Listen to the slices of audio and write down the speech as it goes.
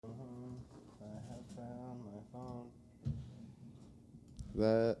phone.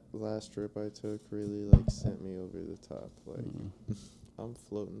 That last trip I took really like sent me over the top. Like I'm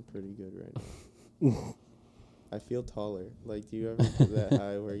floating pretty good right now. I feel taller. Like, do you ever get that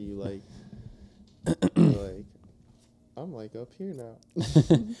high where you like, you're like, I'm like up here now.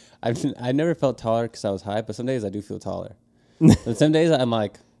 I never felt taller because I was high, but some days I do feel taller. And some days I'm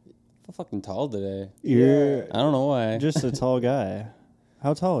like, I'm fucking tall today. You're I don't know why. just a tall guy.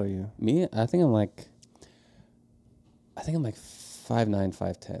 How tall are you? Me, I think I'm like 5'9",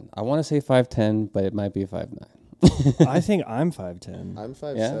 5'10". I want to say 5'10", but it might be 5'9". I think I'm 5'10". I'm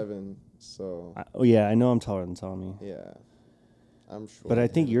 5'7", so Oh yeah, I know I'm taller than Tommy. yeah, I'm short. But I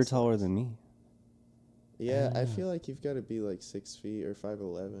think and you're size. taller than me. Yeah, I feel like you've got to be like 6 feet or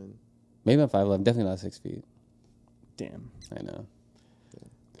 5'11". Maybe I'm 5'11", definitely not 6 feet. Damn. I know.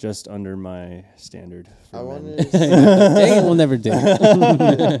 Just under my standard. For I men. wanted to Dang it, we'll never date.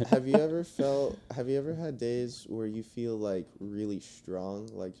 have you ever had days where you feel like really strong,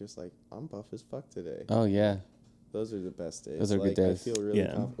 like just like I'm buff as fuck today? Oh yeah. Those are the best days. Those are like, good days. I feel really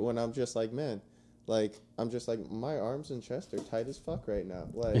Yeah. when I'm just like, man, like I'm just like my arms and chest are tight as fuck right now.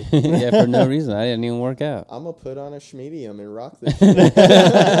 Like Yeah, for no reason. I didn't even work out. I'm gonna put on a schmedium and rock this shit.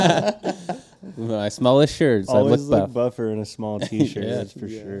 When I smell this shirt, so Always I look look buff. buffer in a small t-shirt. Yeah. That's for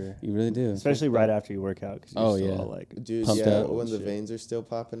Yeah. sure. You really do. Especially right after you work out. Cause you're Oh, still yeah. all like, Dude, Pumped yeah, up. when the Shit. veins are still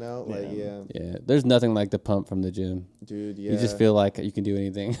popping out, like Yeah. Yeah, there's nothing like the pump from the gym. dude, yeah. You just feel like you can do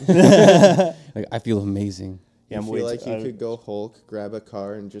anything. Like I feel amazing. yeah, you I'm feel way like too, you could go Hulk, grab a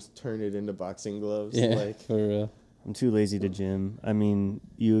car, and just turn it into boxing gloves. Yeah, Like for real. I'm too lazy to gym. I mean,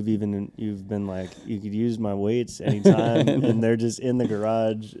 you've been like, you could use my weights anytime, and they're just in the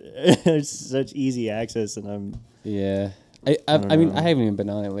garage. It's such easy access, and Yeah. I don't I mean, know. I haven't even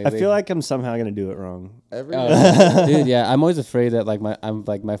been on it lately. I feel like I'm somehow gonna do it wrong. every Oh, dude, yeah. I'm always afraid that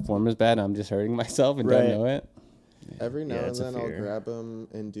my form is bad and I'm just hurting myself and Right. don't know it. every now Yeah, and it's a then I'll fear. grab them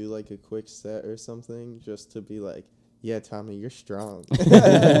and do like a quick set or something just to be like, yeah, Tommy, you're strong.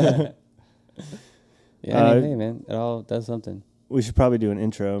 Yeah, I mean, hey man, it all does something. We should probably do an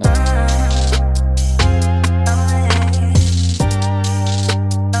intro.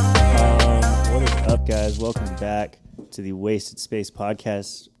 What is up, guys? Welcome back to the Wasted Space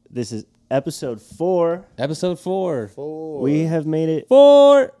Podcast. This is episode 4. Episode 4. Four. We have made it.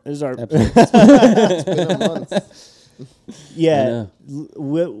 4. This is our Episode. It's been a month. yeah.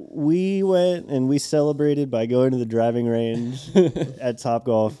 We went and we celebrated by going to the driving range at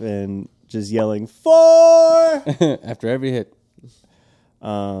Topgolf and just yelling 4. After every hit.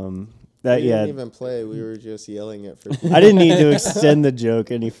 We didn't even play. We were just yelling it for people. I didn't need to extend the joke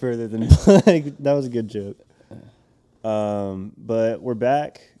any further than like, that was a good joke. But we're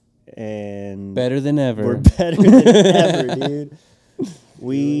back and Better than ever. we're better than ever, dude.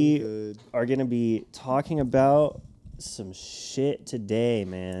 We Good. are gonna be talking about some shit today,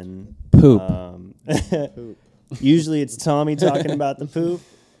 man. Poop. Poop. Usually it's Tommy talking about the poop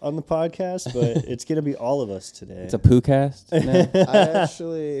on the podcast, but it's gonna be all of us today. It's a poo cast. now.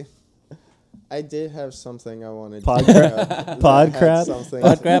 I did have something I wanted Pod to crap? bring up that Pod had crap? something-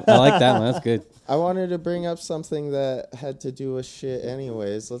 Pod crap. I like that one. That's good. I wanted to bring up something that had to do with shit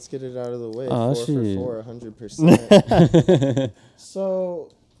anyways. Let's get it out of the way. Oh, 4 shit. for 4, 100%.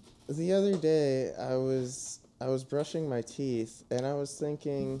 So, the other day, I was brushing my teeth, and I was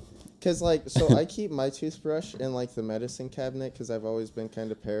thinking... Because, so I keep my toothbrush in, the medicine cabinet, because I've always been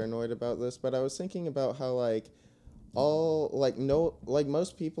kind of paranoid about this. But I was thinking about how,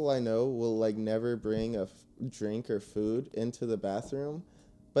 most people I know will, never bring a drink or food into the bathroom,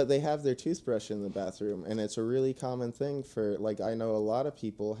 but they have their toothbrush in the bathroom, and it's a really common thing for, I know a lot of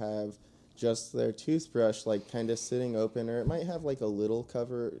people have just their toothbrush, kind of sitting open, or it might have, a little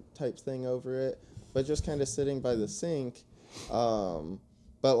cover type thing over it, but just kind of sitting by the sink.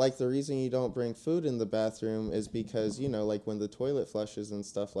 But, the reason you don't bring food in the bathroom is because, when the toilet flushes and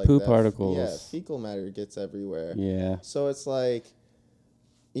stuff like Poop that. particles. Yeah, fecal matter gets everywhere. Yeah. So it's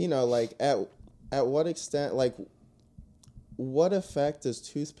at what extent, what effect does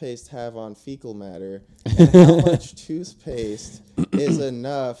toothpaste have on fecal matter? And how much toothpaste is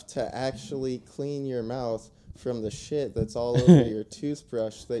enough to actually clean your mouth from the shit that's all over your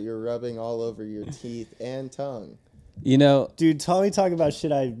toothbrush that you're rubbing all over your teeth and tongue? You know, Dude, Tommy talking about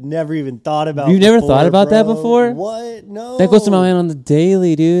shit I've never even thought about. You've never before, thought about that bro. before? What? No. that goes to my mind on the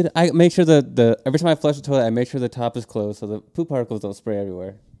daily, dude. I make sure the every time I flush the toilet, I make sure the top is closed so the poop particles don't spray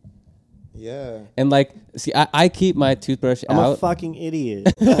everywhere. Yeah. And see, I keep my toothbrush I'm a out. fucking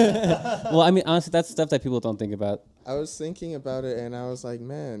idiot. Well, I mean, honestly, that's stuff that people don't think about. I was thinking about it, and I was like,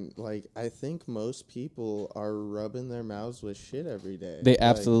 man, I think most people are rubbing their mouths with shit every day. They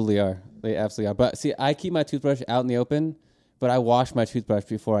absolutely are. They absolutely are. But see, I keep my toothbrush out in the open, but I wash my toothbrush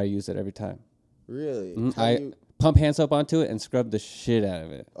before I use it every time. Really? I pump hand soap onto it and scrub the shit out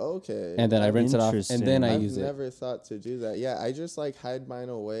of it. Okay. And then I rinse it off, and then I I've use it. never thought to do that. Yeah, I just like hide mine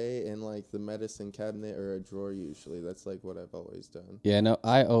away in like the medicine cabinet or a drawer usually. That's like what I've always done. Yeah, no,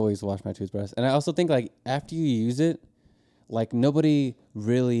 I always wash my toothbrush. And I also think like after you use it, like nobody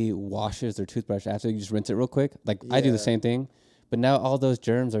really washes their toothbrush after you just rinse it real quick. Like I do the Yeah. same thing. But now all those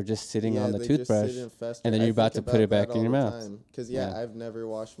germs are just sitting on the they toothbrush. Just sit and fester. And then I you're about think to put it about back that in your all the mouth. time. Because I've never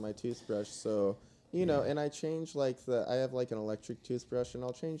washed my toothbrush, so you know, and I change like I have like an electric toothbrush, and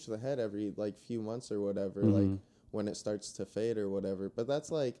I'll change the head every like few months or whatever, like when it starts to fade or whatever. But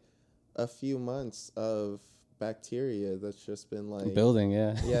that's like a few months of bacteria that's just been like Building,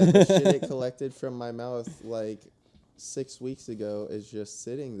 yeah. Yeah, the shit it collected from my mouth like 6 weeks ago is just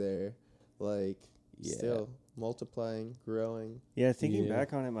sitting there, like still multiplying, growing. Yeah, thinking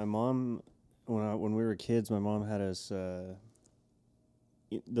back on it, my mom, when we were kids, my mom had us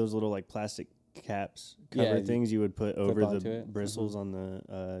those little like plastic caps cover things you would put over the bristles on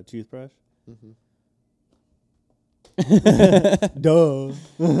the toothbrush. Duh.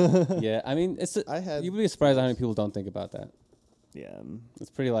 Yeah, I mean, you'd be surprised how many people don't think about that. Yeah, it's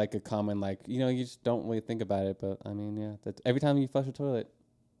pretty like a common you just don't really think about it, but I mean, yeah, that every time you flush a toilet,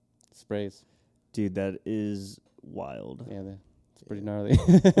 it sprays. Dude, that is wild. Yeah, it's pretty gnarly.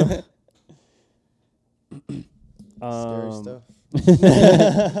 Scary stuff.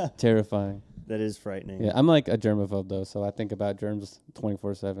 Terrifying. That is frightening. Yeah, I'm like a germaphobe though, so I think about germs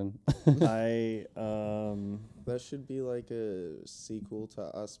 24/7. That should be like a sequel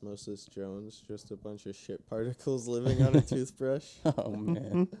to Osmosis Jones, just a bunch of shit particles living on a toothbrush. Oh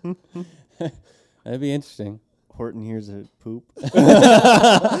man, that'd be interesting. Horton hears a poop.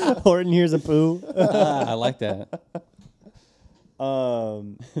 Horton hears a poo. I like that.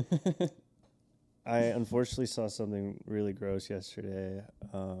 I unfortunately saw something really gross yesterday.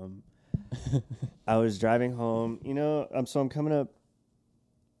 I was driving home. You know, so I'm coming up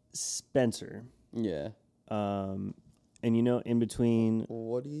Spencer. Yeah. And you know, in between.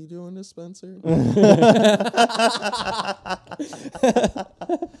 What are you doing to Spencer?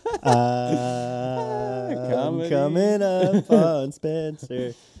 I'm coming up on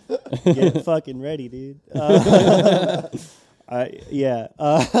Spencer. Get fucking ready, dude.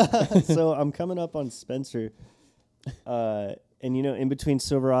 So I'm coming up on Spencer. And you know, in between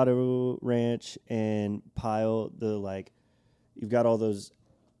Silverado Ranch and Pyle, you've got all those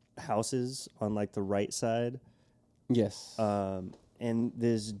houses on like the right side. Yes. And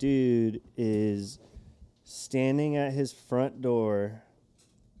this dude is standing at his front door,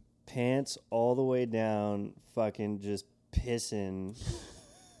 pants all the way down, fucking just pissing.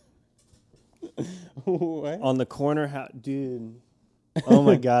 What? On the corner house, dude. Oh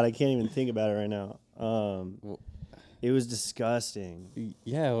my God, I can't even think about it right now. It was disgusting.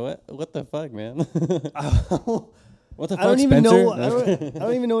 Yeah, what the fuck, man? What the fuck, I don't even Spencer? know. I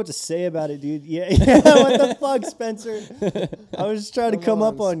don't even know what to say about it, dude. Yeah. What the fuck, Spencer? I was just trying to come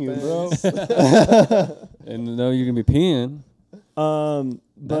up on you, bro. And no, you're gonna be peeing.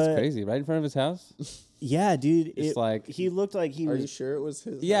 That's But crazy, right in front of his house. yeah, dude. It's like he looked like he Are was. you sure it was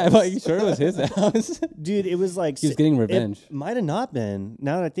his? Yeah, house? but you sure it was his house? Dude, it was like He was getting revenge. It might have not been.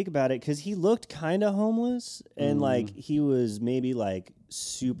 Now that I think about it, because he looked kind of homeless and like he was maybe like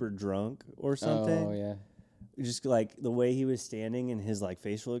super drunk or something. Oh yeah. Just like the way he was standing and his like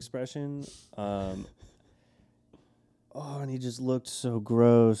facial expression. And he just looked so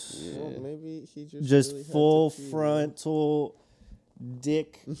gross. Yeah. Well, maybe he just really had full to pee, frontal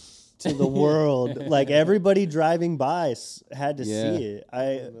dick to the world. Like everybody driving by had to see it.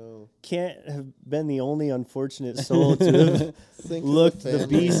 I can't have been the only unfortunate soul to have looked the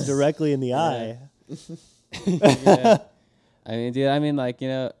beast directly in the eye. Yeah. I mean, dude. I mean, like, you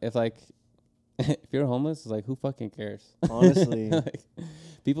know, if you're homeless, it's like, who fucking cares? Honestly. Like,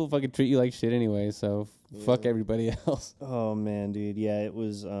 people fucking treat you like shit anyway, so fuck everybody else. Oh man, dude. Yeah, it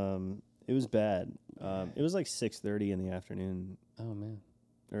was bad. It was like 6:30 in the afternoon. Oh man.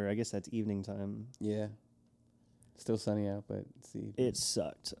 Or I guess that's evening time. Yeah. Still sunny out, but see. It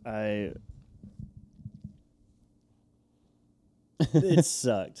sucked. It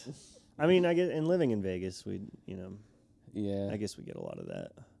sucked. I mean, I guess, and living in Vegas, I guess we get a lot of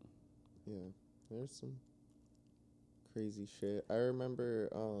that. Yeah, there's some crazy shit. I remember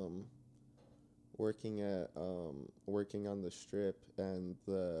working on the Strip, and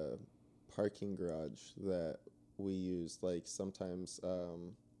the parking garage that we used, like sometimes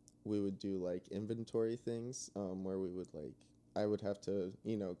we would do like inventory things where we would I would have to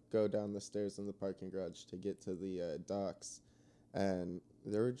go down the stairs in the parking garage to get to the docks, and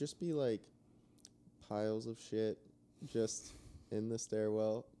there would just be like piles of shit just in the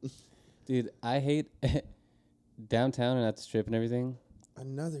stairwell. Dude, I hate downtown and at the Strip and everything.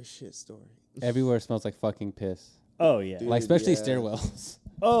 Another shit story. Everywhere smells like fucking piss. Oh yeah. Dude, Like especially yeah. stairwells.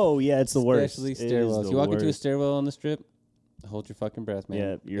 Oh yeah, it's the worst. Especially It is stairwells. the You walk into a worst. stairwell on the Strip, hold your fucking breath, man.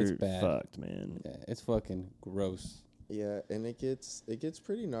 Yeah, you're it's bad. fucked, man. Yeah, it's fucking gross. Yeah, and it gets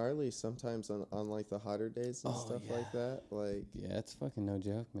pretty gnarly sometimes on like the hotter days and Oh, stuff yeah. like that. Like, Yeah, it's fucking no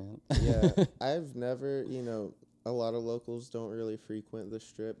joke, man. yeah, I've never, a lot of locals don't really frequent the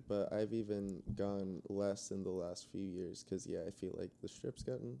Strip, but I've even gone less in the last few years because, yeah, I feel like the Strip's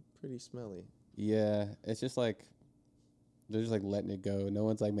gotten pretty smelly. Yeah, it's just like they're just like letting it go. No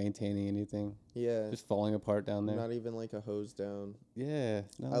one's like maintaining anything. Yeah, Just falling apart down there. not even like a hose down. Yeah,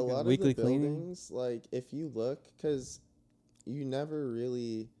 not A like lot weekly of the cleaning. buildings, like, if you look, because you never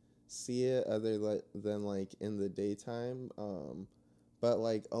really see it other than like in the daytime. But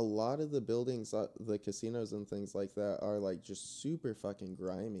like a lot of the buildings, the casinos and things like that are like just super fucking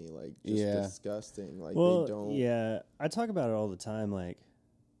grimy, like just Yeah. disgusting. Like Well, they don't. yeah, I talk about it all the time. Like,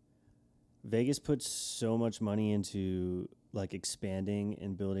 Vegas puts so much money into like expanding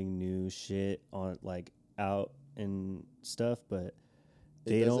and building new shit on like out and stuff, but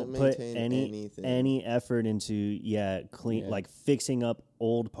they doesn't don't put maintain anything. any effort into clean Yeah. like fixing up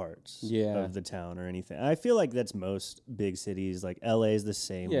old parts Yeah. of the town or anything. I feel like that's most big cities. Like LA is the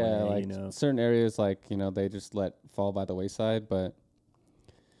same Yeah, way, like you know. certain areas, like they just let fall by the wayside. But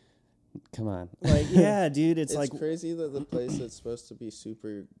come on, Like yeah, dude, it's It's like crazy that the place that's supposed to be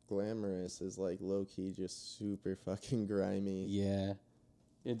super glamorous is like low key just super fucking grimy. yeah,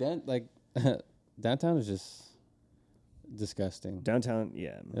 downtown is just disgusting. downtown,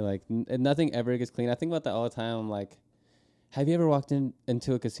 yeah. Like nothing ever gets clean. I think about that all the time. I'm like, have you ever walked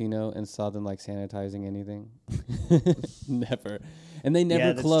into a casino and saw them like sanitizing anything? Never, and they never Yeah,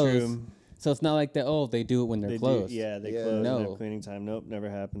 that's close. true. So it's not like that. Oh, they do it when they're They closed. Do, yeah, they Yeah. close. No. No. They have cleaning time. Nope, never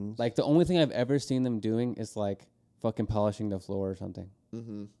happens. Like the only thing I've ever seen them doing is like fucking polishing the floor or something.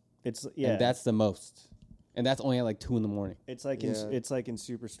 Mm-hmm. it's yeah, And that's the most. And that's only at like 2 a.m. it's like Yeah. it's like in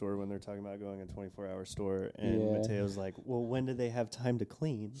Superstore when they're talking about going a 24-hour store, and Yeah. Mateo's like, "Well, when do they have time to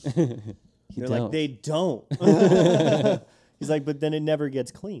clean?" You They're don't. like, "They don't." He's like, "But then it never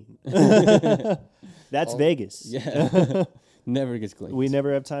gets clean." That's Vegas. Yeah. Never gets clean. We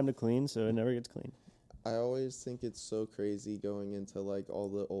never have time to clean, so it never gets clean. I always think it's so crazy going into like all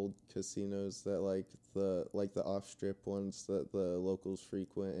the old casinos that like the off strip ones that the locals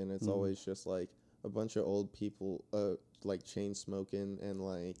frequent, and it's always just like a bunch of old people like chain smoking, and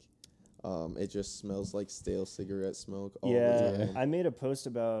like it just smells like stale cigarette smoke all the Yeah, time. I made a post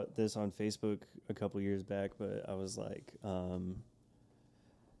about this on Facebook a couple years back, but I was like,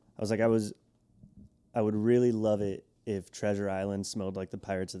 I would really love it if Treasure Island smelled like the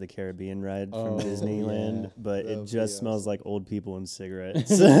Pirates of the Caribbean ride from Oh, Disneyland, yeah. but That it would be just smells awesome. like old people and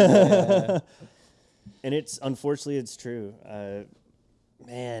cigarettes. Yeah. And unfortunately it's true.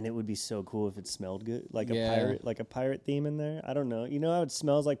 Man, it would be so cool if it smelled good, like Yeah. a pirate theme in there. I don't know. You know how it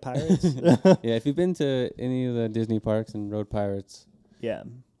smells like pirates? Yeah, if you've been to any of the Disney parks and rode Pirates, Yeah.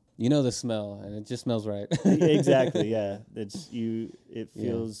 you know the smell, and it just smells right. Exactly. Yeah. It Yeah.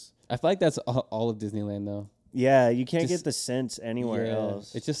 feels. I feel like that's all of Disneyland, though. Yeah, you can't Just- get the scent anywhere Yeah,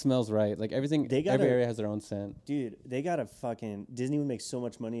 else. It just smells right. Like everything, They every gotta- area has their own scent. Dude, they got Disney would make so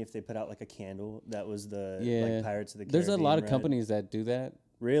much money if they put out like a candle that was the Yeah. like Pirates of the There's Caribbean. a lot of ride. companies that do that.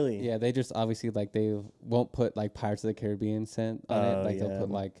 Really? Yeah, they just obviously like they won't put like Pirates of the Caribbean scent on it. Oh, Like yeah. they'll put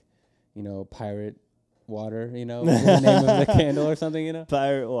like, pirate water, is the name of the candle or something,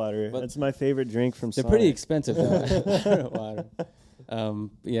 Pirate water. But- That's my favorite drink from They're Sonic. pretty expensive though. Pirate water.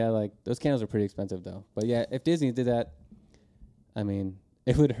 Yeah, like those candles are pretty expensive though. But yeah, if Disney did that, I mean,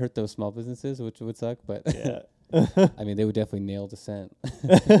 it would hurt those small businesses, which would suck. But Yeah. I mean, they would definitely nail the scent.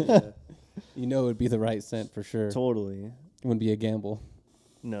 It would be the right scent for sure. It Totally. wouldn't be a gamble.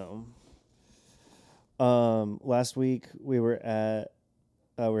 No. Last week we were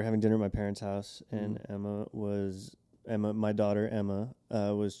having dinner at my parents' house, and my daughter Emma,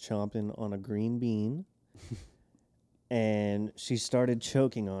 was chomping on a green bean, and she started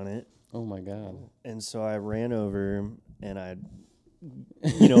choking on it, Oh my god. and so I ran over and I,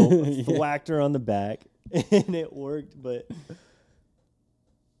 Yeah. whacked her on the back, and it worked, but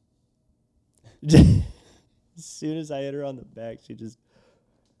as soon as I hit her on the back, she just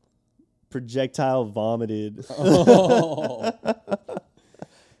projectile vomited. Oh.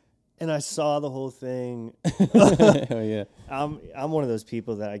 And I saw the whole thing. Hell yeah. I'm one of those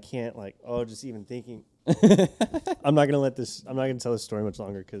people that I can't just even thinking. I'm not gonna tell this story much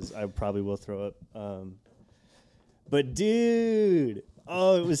longer because I probably will throw up. But dude,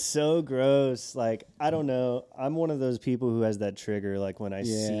 Oh, it was so gross. Like, I don't know. I'm one of those people who has that trigger. Like, when I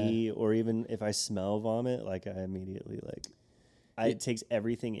see or even if I smell vomit, like, I immediately, like, it takes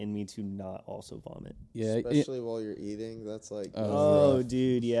everything in me to not also vomit. Yeah, Especially while you're eating. That's like... Oh, rough.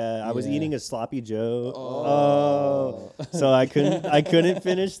 dude, yeah. I was Yeah. eating a sloppy Joe. So I couldn't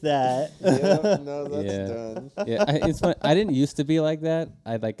finish that. Yeah, no, that's Yeah. done. yeah. It's funny. I didn't used to be like that.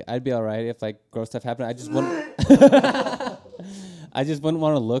 I'd be all right if like gross stuff happened. I just wouldn't. I just wouldn't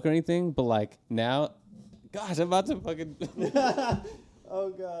want to look or anything. But like now, gosh, I'm about to fucking. Oh,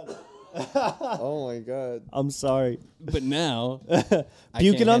 God. Oh my god. I'm sorry. But now,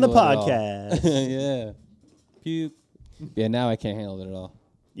 Puking on the handle it podcast. all. Yeah, puke. Yeah, now I can't handle it at all.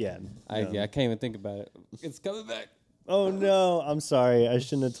 Yeah. I no. can't even think about it. It's coming back. Oh, no. I'm sorry. I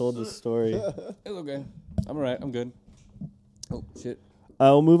shouldn't have told this story. It's okay. I'm all right. I'm good. Oh shit.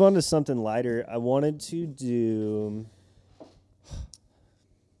 I'll move on to something lighter. I wanted to do...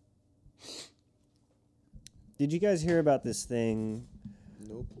 Did you guys hear about this thing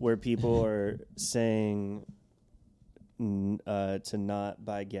Nope. where people are saying to not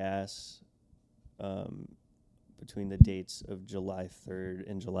buy gas between the dates of July 3rd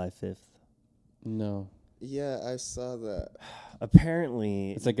and July 5th? No. Yeah, I saw that.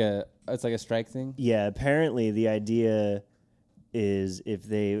 Apparently, It's like a strike thing. yeah, apparently the idea is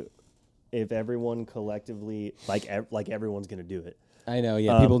if everyone collectively, like everyone's going to do it. I know.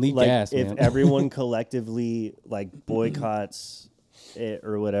 Yeah, people need like gas, if man. everyone collectively like boycotts it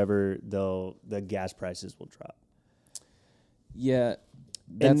or whatever, the gas prices will drop. Yeah,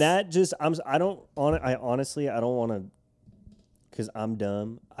 And that just I honestly I don't want to, because I'm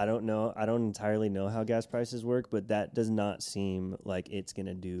dumb. I don't entirely know how gas prices work, but that does not seem like it's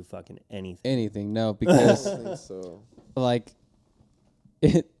gonna do fucking anything. No, I because don't think so. like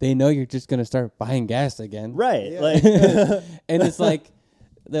they know you're just gonna start buying gas again, Right. Yeah. Like and it's like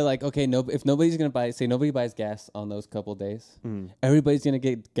they're like, okay, no, if nobody's gonna nobody buys gas on those couple days, everybody's gonna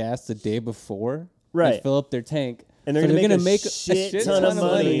get gas the day before, Right. and fill up their tank, and they're So gonna make a shit shit ton of So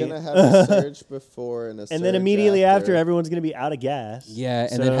money. they're gonna have a surge before and a surge And then immediately after, everyone's gonna be out of gas. Yeah,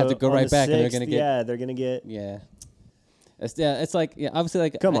 and then have to go on right the back, and they're 6th, gonna get they're gonna get. yeah. It's like obviously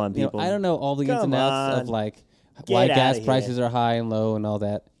like Come on, you know, people. I don't know all the ins Come and outs on. of like Get why outta gas here. prices are high and low and all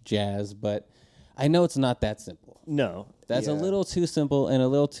that jazz, but I know it's not that simple. No, That's a Yeah. little too simple and a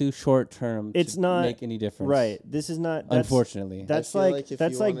little too short term. It's to not make any difference, right. This is not. That's, Unfortunately, that's I feel like if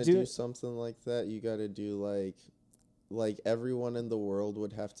that's you like wanna do something like that, you got to do like everyone in the world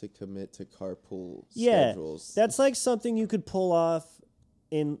would have to commit to carpool schedules. That's like something you could pull off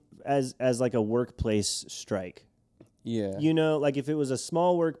in as like a workplace strike. yeah, You know, like if it was a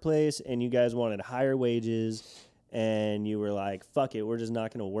small workplace and you guys wanted higher wages and you were like, fuck it, we're just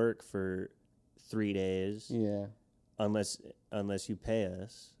not going to work for 3 days yeah, unless you pay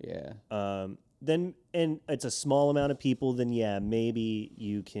us. yeah, Then, and it's a small amount of people, then yeah, maybe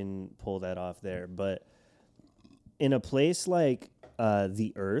you can pull that off there. But in a place like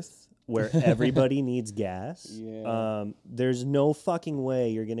the Earth, where everybody needs gas, Yeah. there's no fucking way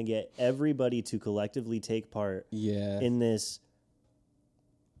you're going to get everybody to collectively take part yeah. in this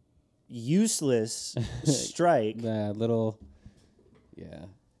useless strike. That little, yeah,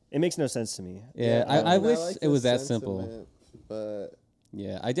 It makes no sense to me. yeah. I mean, wish like it was the that simple. sentiment, But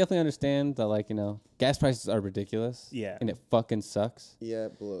Yeah, I definitely understand that, like, you know, gas prices are ridiculous. Yeah. And it fucking sucks. yeah,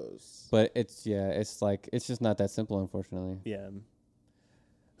 it blows. But it's like, it's just not that simple, unfortunately. Yeah.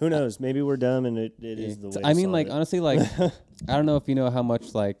 Who knows? Maybe we're dumb and it is the way I to mean, solve like, it. honestly, like, I don't know if you know how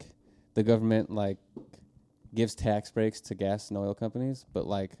much, like, the government, like, gives tax breaks to gas and oil companies, but,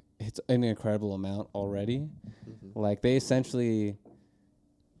 like, it's an incredible amount already. Mm-hmm. Like, they essentially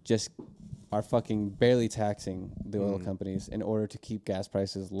just are fucking barely taxing the oil companies in order to keep gas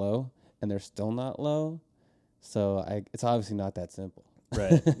prices low, and they're still not low. So it's obviously not that simple.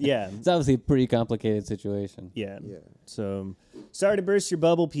 Right. Yeah. It's obviously a pretty complicated situation. Yeah. Yeah. So sorry to burst your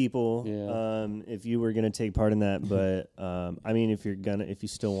bubble, people. Yeah. If you were gonna take part in that, but I mean, if you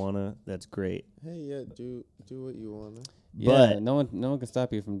still wanna, that's great. Hey, yeah, do what you wanna. Yeah, But- no one can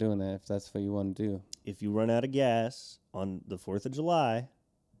stop you from doing that if that's what you want to do. If you run out of gas on the 4th of July,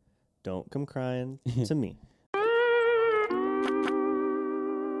 don't come crying to me.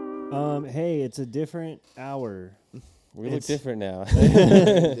 Hey, it's a different hour. We look It's- different now.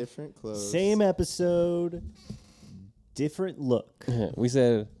 Different clothes. Same episode, different look. We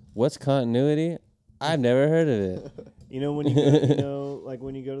said, "What's continuity?" I've never heard of it. You know when you go, like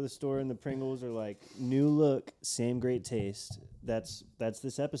when you go to the store and the Pringles are like new look, same great taste. That's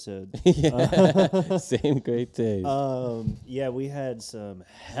this episode. Yeah. Same great taste. Yeah, we had some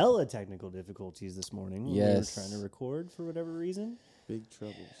hella technical difficulties this morning. When Yes. we were trying to record for whatever reason. Big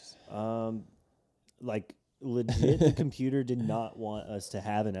troubles. Like legit, the computer did not want us to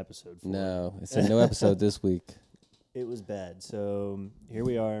have an episode. No, it said no episode this week. It was bad. So here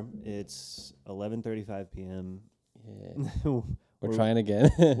we are. It's 11:35 p.m. Yeah. We're trying again.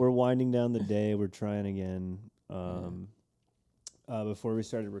 We're winding down the day. We're trying again. Before we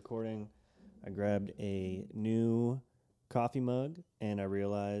started recording, I grabbed a new coffee mug, and I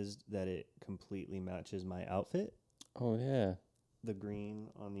realized that it completely matches my outfit. Oh, yeah. The green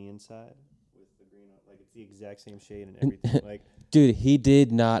on the inside with the green on, like it's the exact same shade and everything. Like, dude, he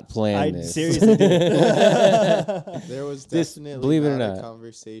did not plan this. I seriously did. There was This, definitely believe it or not a not.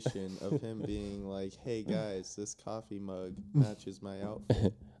 conversation of him being like, "Hey guys, this coffee mug matches my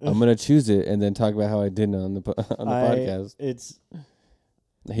outfit." I'm gonna choose it and then talk about how I didn't on the podcast.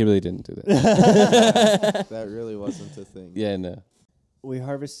 He really didn't do that. That really wasn't a thing. Yeah, no. We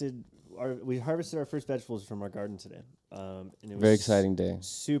harvested our first vegetables from our garden today. And it was Very exciting day.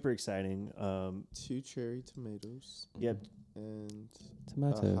 Super exciting. 2 cherry tomatoes. Yep. And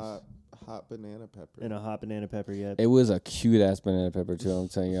Tomatoes. a hot banana pepper. And a hot banana pepper. Yep. It was a cute ass banana pepper too. I'm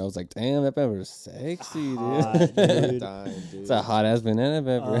telling you, I was like, damn, that pepper is sexy, dude. Hot, dude. Dying, dude. It's a hot ass banana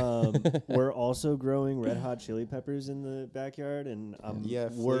pepper. We're also growing red hot chili peppers in the backyard, and I'm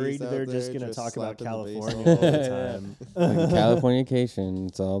worried fleas out they're just there gonna talk about slapping the California base all the time. Like Californication,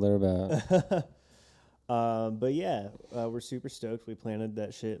 it's all they're about. But yeah, we're super stoked. We planted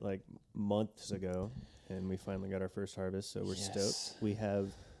that shit like months ago, and we finally got our first harvest, so we're stoked. We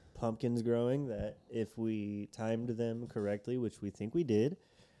have pumpkins growing that if we timed them correctly, which we think we did,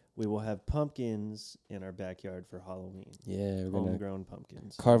 we will have pumpkins in our backyard for Halloween. Yeah, we're gonna Homegrown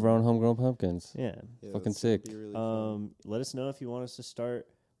pumpkins. carve our own homegrown pumpkins. Yeah. Fucking that's sick. gonna be really fun. Let us know if you want us to start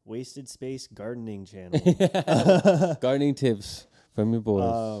Wasted Space Gardening channel. Gardening tips from your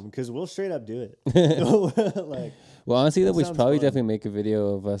boys. Because we'll straight up do it. Like, Well, honestly, that we should sounds probably fun. definitely make a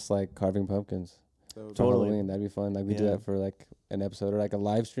video of us like carving pumpkins That would for be- Totally. Halloween. That'd be fun. Like we do Yeah. that for like an episode or like a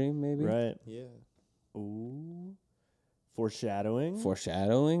live stream, maybe. right. Yeah. Ooh. Foreshadowing.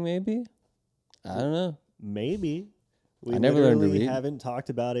 Foreshadowing, maybe. I don't know. Maybe. We I never learned to literally read. haven't talked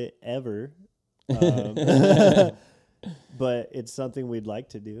about it ever. But it's something we'd like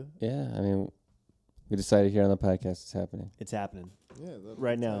to do. Yeah, I mean, we decided here on the podcast it's happening. It's happening. Yeah. that'd be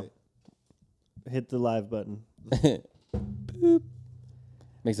Right now. tight. Hit the live button. Boop.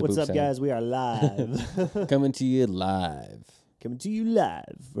 Makes a What's boop up, sound. guys? We are live. Coming to you live. Coming to you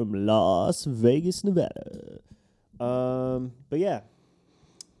live from Las Vegas, Nevada. But yeah.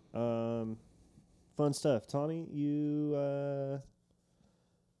 Fun stuff. Tommy, you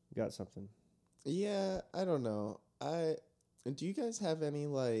got something. Yeah, I don't know. Do you guys have any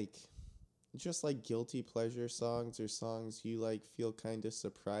like just like guilty pleasure songs or songs you like feel kind of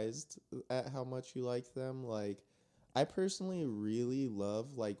surprised at how much you like them? Like I personally really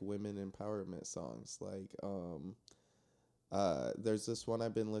love like women empowerment songs. Like there's this one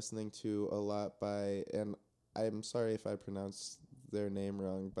I've been listening to a lot by, and I'm sorry if I pronounced their name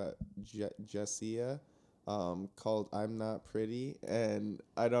wrong, but Jessia, called "I'm Not Pretty," and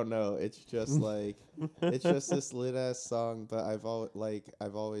I don't know. It's just like it's just this lit ass song. But I've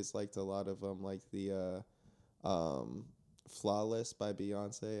always liked a lot of them, like the "Flawless" by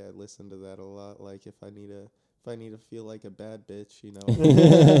Beyonce. I listen to that a lot. Like if I need to feel like a bad bitch, you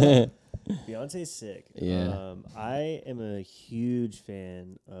know. Beyonce's sick. Yeah. I am a huge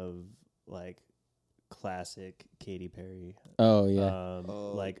fan of like classic Katy Perry. Oh yeah.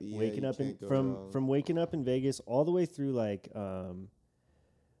 Like yeah, waking you up in can't go wrong. from waking up in Vegas all the way through like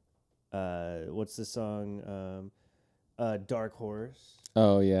what's the song? Dark Horse.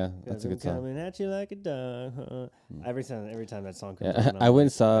 Oh yeah. That's a good song. Coming at you like a dog. Every time that song comes Yeah, on, I I'm went and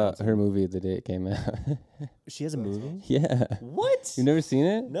like saw bouncing. her movie the day it came out. She has a movie? Yeah. What? You've never seen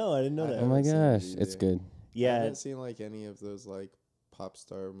it? No, I didn't know I that. Oh my haven't seen it gosh, it's either. good. I Yeah, haven't seen like any of those like pop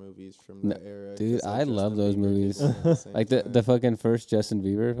star movies from No, that era. dude, 'cause, I like, love Justin those Bieber movies. did one at the same Like time. the fucking first Justin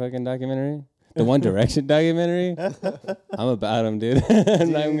Bieber fucking documentary, the One Direction documentary. I'm about him, dude.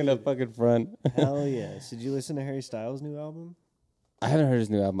 I'm not even gonna fucking front. hell yes. Did you listen to Harry Styles' new album? I haven't heard his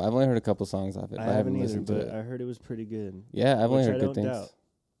new album. I've only heard a couple songs off it. I but haven't either, listened to but it. I heard it was pretty good. Yeah, I've only which heard I good don't things. doubt.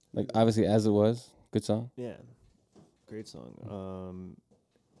 Like obviously, As It Was, good song. Yeah, great song.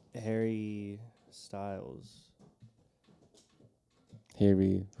 Harry Styles,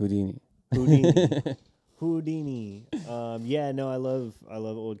 Harry Houdini. Houdini, Houdini. Yeah, no, I love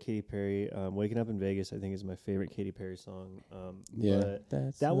old Katy Perry. Waking Up in Vegas, I think, is my favorite Katy Perry song. Yeah, but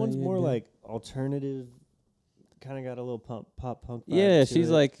that's that what one's you more do. like alternative. Kind of got a little pop punk. Vibe Yeah, to she's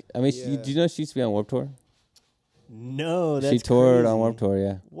it. like. I mean, Yeah. do you know she used to be on Warped Tour? No, that's She toured on crazy. Warped Tour.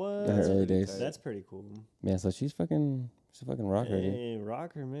 Yeah, What? in her early pretty days. tight. That's pretty cool. Yeah. So she's fucking She's a fucking rocker, dude. Hey,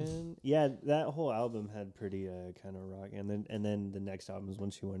 rocker, man. Yeah, that whole album had pretty kind of rock, and then the next album is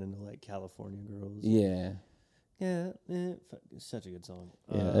when she went into like California Girls. Yeah. Yeah, such a good song.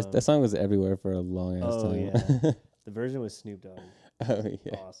 Yeah, that song was everywhere for a long ass time. Yeah, the version with Snoop Dogg. Oh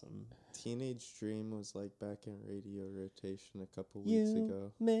yeah. Awesome. Teenage Dream was like back in radio rotation a couple weeks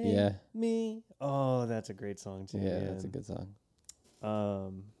ago. Yeah. Me. Oh, that's a great song too. Yeah, that's a good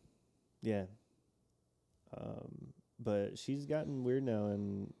song. Yeah. But she's gotten weird now,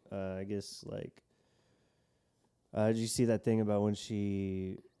 and I guess like, did you see that thing about when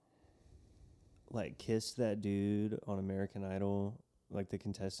she like kissed that dude on American Idol, like the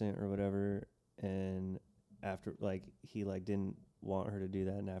contestant or whatever, and after like he like didn't want her to do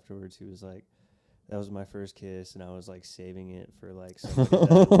that, and afterwards he was like, that was my first kiss, and I was like saving it for like somebody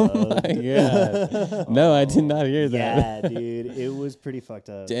that I loved. God. No, I did not hear that. Yeah, dude, it was pretty fucked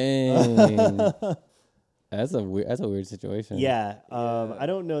up. Dang. That's a weird situation. Yeah, I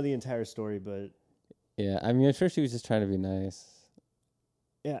don't know the entire story, but yeah, I mean, I'm sure she was just trying to be nice.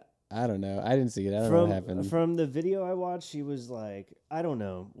 yeah, I don't know. I didn't see it. I don't know what happened. From the video I watched, she was like, I don't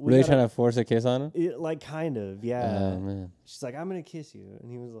know. Really trying to force a kiss on him? Like kind of, yeah. Oh man. She's like, I'm gonna kiss you,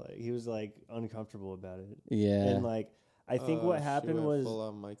 and he was like uncomfortable about it. Yeah. And like, I think what happened she went was full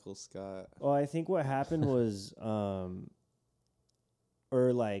on Michael Scott. Oh, I think what happened was,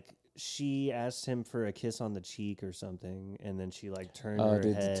 or like she asked him for a kiss on the cheek or something, and then she like turned her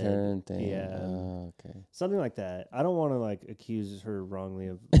did head. the turn thing. Yeah. Oh, okay. Something like that. I don't want to like accuse her wrongly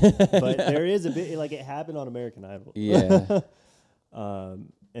of, but there is a bit like it happened on American Idol. Yeah.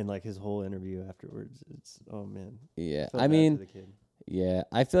 And like his whole interview afterwards, it's oh man. Yeah. Felt I bad mean, for the kid. yeah.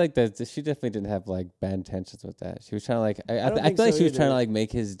 I feel like that she definitely didn't have like bad intentions with that. She was trying to like. I don't feel think like so she was trying to either. like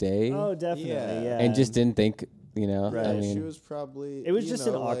make his day, Oh, definitely, yeah. and just didn't think. You know. Right. I Yeah, mean. she was probably. It was just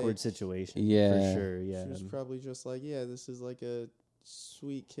an like, awkward situation. Yeah. for sure. Yeah. She was probably just like, yeah, this is like a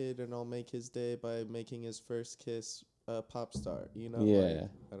sweet kid, and I'll make his day by making his first kiss a pop star. You know? Yeah. Like,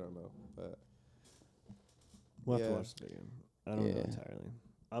 I don't know, but We'll have to Yeah. watch the video. I don't know Yeah. entirely.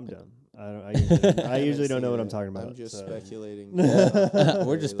 I'm done. I usually don't know what I'm talking about. I'm just so. speculating.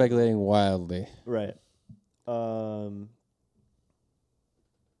 We're just speculating wildly. Right.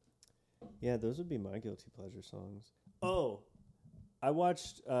 Yeah, those would be my guilty pleasure songs. Oh, I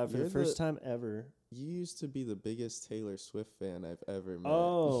watched for You're the first time ever. You used to be the biggest Taylor Swift fan I've ever met.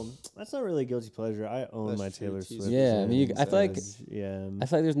 Oh, that's not really a guilty pleasure. I own That's my true. Taylor She's Swift. Yeah, I mean, I feel like yeah. I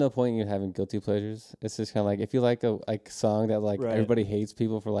feel like there's no point in you having guilty pleasures. It's just kind of like if you like a song that like Right. everybody hates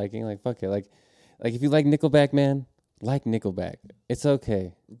people for liking, like fuck it, like if you like Nickelback, man, like Nickelback. It's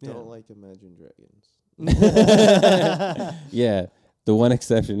okay. Don't Yeah. like Imagine Dragons. Yeah, the one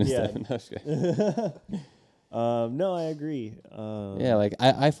exception is Yeah. that. No, shit. No, I agree. Yeah, like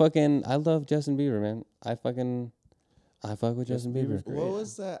I love Justin Bieber, man. I fuck with Justin Bieber. Bieber's What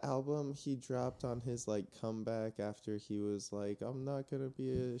was that album he dropped on his like comeback after he was like, I'm not gonna be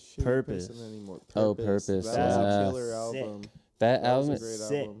a shitty Purpose. person anymore. Oh, Purpose. That was Yeah. a killer Sick. album. That That was album, a great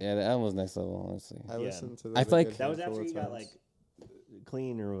sick. album. yeah, the album was next level, honestly. I Yeah. listened to. I feel like- that was after he got like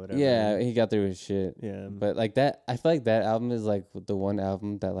clean or whatever. Yeah, he got through his shit. Yeah. But like that, I feel like that album is like the one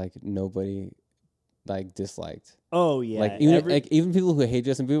album that like nobody like disliked. Oh yeah. Like even people who hate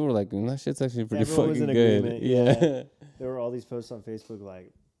Justin Bieber were like, that shit's actually pretty Everyone was fucking in good. agreement, Yeah. there were all these posts on Facebook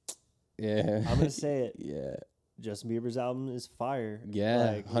like, Yeah. I'm gonna say it. Yeah. Justin Bieber's album is fire.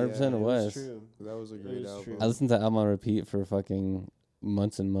 Yeah. Like, 100% yeah, it it was. True. That was a It great was album. true. I listened to that album on repeat for fucking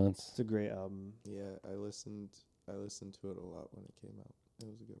months and months. It's a great album. Yeah, I listened to it a lot when it came out. It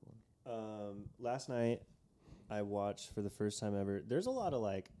was a good one. Last night I watched for the first time ever. There's a lot of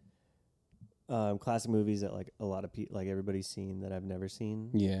like classic movies that like a lot of like everybody's seen that I've never seen.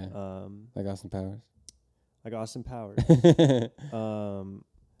 Yeah. Like Austin Powers. Like Austin Powers.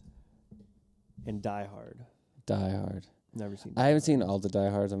 And Die Hard. Die Hard. Never seen. I haven't seen all the Die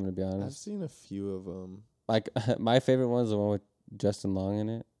Hards, I'm going to be I've honest. seen a few of them. Like, my favorite one is the one with Justin Long in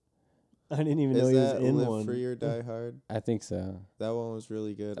it. I didn't even know Is he was that in Live one. Free or Die Hard? I think so. That one was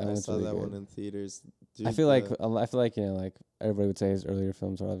really good. That I one's saw really that one good. in theaters. I Dude, feel like you know, like everybody would say his earlier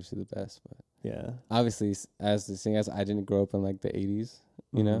films are obviously the best, but Yeah. obviously as the thing as I didn't grow up in like the 80s,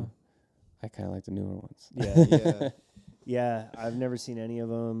 you Mhm. know, I kind of like the newer ones. Yeah. yeah. Yeah. I've never seen any of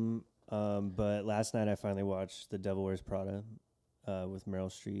them. But last night I finally watched The Devil Wears Prada with Meryl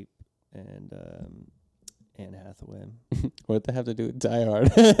Streep and Anne Hathaway. What did that have to do with Die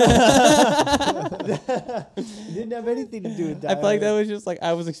Hard? It didn't have anything to do with Die I feel like that Hard. was just like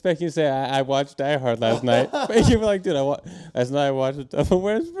I was expecting you to say I watched Die Hard last night, but you were like, dude, last night I watched The Devil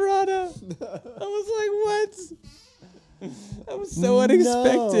Wears Prada. I was like, what? That was so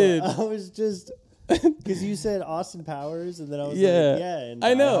unexpected. No, I was just Because you said Austin Powers, and then I was like, yeah, and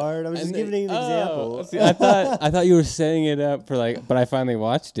I know. Die Hard. I was just giving you an example. See, I thought you were setting it up for like, but I finally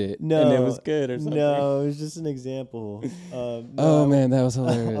watched it. No, and it was good or something. No, it was just an example. Oh man, that was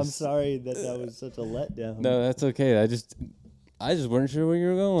hilarious. I'm sorry that was such a letdown. No, that's okay. I just weren't sure where you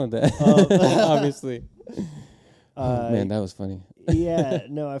were going with that. Obviously. Man, that was funny. Yeah,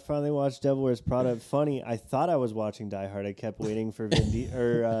 no, I finally watched Devil Wears Prada. Funny, I thought I was watching Die Hard. I kept waiting for Vin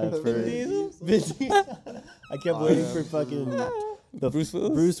Diesel. I kept waiting for fucking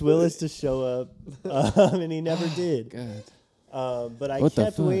Bruce Willis to show up, and he never did. God. But I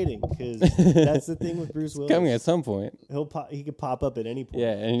kept waiting because that's the thing with Bruce Willis. Coming at some point. He could pop up at any point.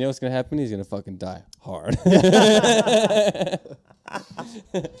 Yeah, and you know what's gonna happen? He's gonna fucking die hard.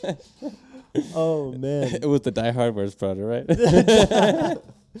 Oh man, It was the Die Hard Wears Prada, right? the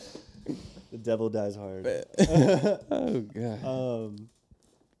devil dies hard. Oh god,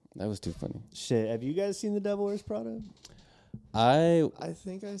 that was too funny. Shit, have you guys seen The Devil Wears Prada? I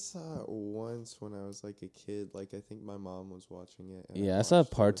think I saw it once when I was like a kid. Like I think my mom was watching it. And Yeah, I saw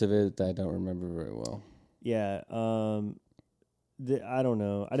parts of it that I don't remember very well. Yeah. I don't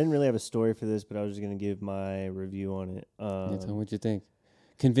know. I didn't really have a story for this, but I was just gonna give my review on it. Yeah, tell me what you think.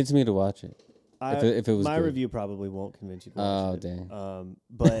 Convince me to watch it. If it was my good. review probably won't convince you to watch it. Dang.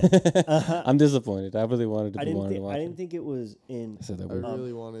 But I'm disappointed. I really wanted to I watch it. I didn't think it was in. I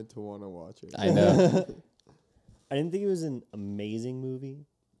really wanted to want to watch it. I know. I didn't think it was an amazing movie.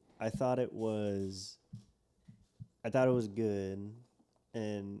 I thought it was good,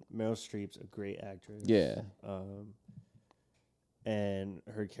 and Meryl Streep's a great actress. Yeah. And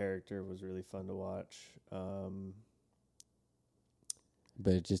her character was really fun to watch.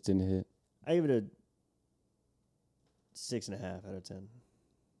 But it just didn't hit. I give it a 6.5 out of 10.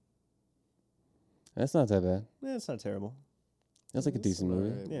 That's not that bad. Yeah, it's not terrible. That's like a decent movie.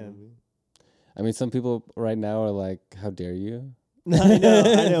 Right Yeah. movie. I mean, some people right now are like, "How dare you?" I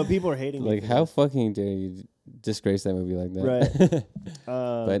know. People are hating me Like, for how this. fucking dare you disgrace that movie like that? Right.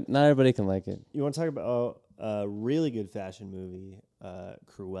 But not everybody can like it. You want to talk about a really good fashion movie,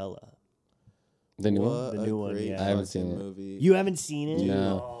 Cruella. The new one? What The a new one, great yeah. I haven't seen fucking it. Movie. You haven't seen it?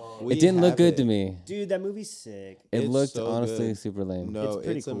 No. Oh. We It didn't look have good it. to me. Dude, that movie's sick. It It's looked so honestly good. super lame. No, It's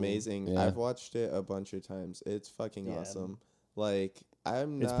pretty it's cool. amazing. Yeah. I've watched it a bunch of times. It's fucking Yeah. awesome. Like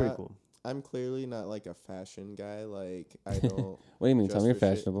It's pretty cool. I'm clearly not like a fashion guy. Like I don't. What do you mean? dress Tell me you're for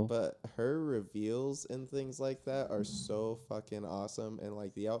shit, fashionable. But her reveals and things like that are so fucking awesome. And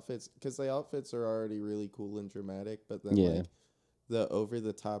like the outfits, because the outfits are already really cool and dramatic. But then Yeah. like the over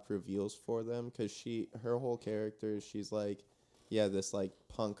the top reveals for them, because her whole character, she's like, yeah, this like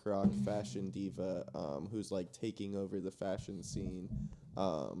punk rock fashion diva, who's like taking over the fashion scene,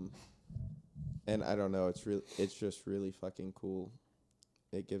 and I don't know, it's just really fucking cool.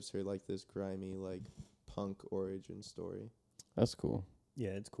 It gives her like this grimy like punk origin story. That's cool.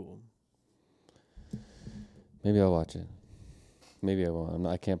 Yeah, it's cool. Maybe I'll watch it. Maybe I won't.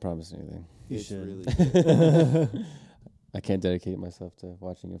 I can't promise anything. You It's should. really good. I can't dedicate myself to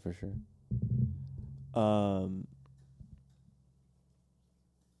watching it for sure.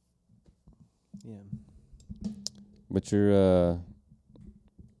 Yeah. What's your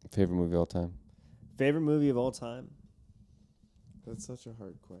favorite movie of all time? Favorite movie of all time? That's such a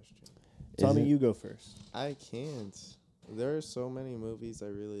hard question. Tell Is me it you go first. I can't. There are so many movies I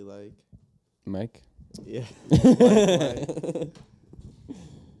really like. Mike? Yeah.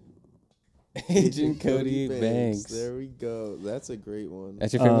 Agent Cody Banks. There we go. That's a great one.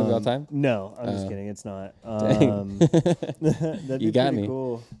 That's your favorite movie of all time? No, I'm just Oh. kidding. It's not. Dang. That'd be You got pretty me.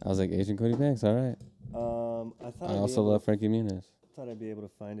 Cool. I was like, Agent Cody Banks, all right. I thought I I'd also be able love Frankie Muniz. thought I'd be able to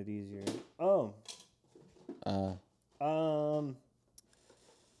find it easier. Oh,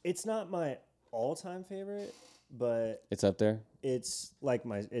 it's not my all-time favorite, but It's up there. it's like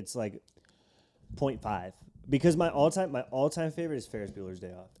 0.5 because my all-time favorite is Ferris Bueller's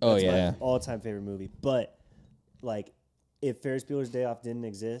Day Off. Oh, That's yeah. my all-time favorite movie. But like, if Ferris Bueller's Day Off didn't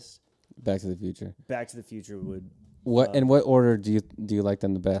exist, Back to the Future. Back to the Future would. What in what order do you like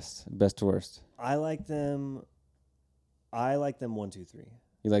them the best? Best to worst? I like them 1, 2, 3.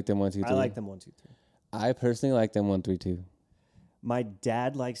 You like them 1, 2, 3? I like them 1, 2, 3. I personally like them 1, 3, 2. My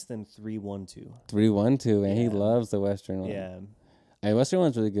dad likes them 3, 1, 2. 3, 1, 2, and he Yeah. loves the Western one. Yeah. And Western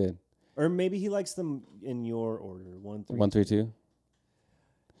one's really good. Or maybe he likes them in your order, 1, 3. 1, 3, 2.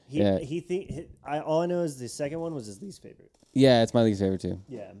 Yeah. All I know is the second one was his least favorite. Yeah, it's my least favorite too.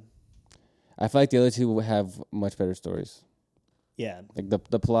 Yeah. I feel like the other two have much better stories. Yeah. Like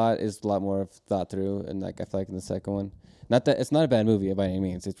the plot is a lot more thought through, and like I feel like in the second one, not that it's not a bad movie by any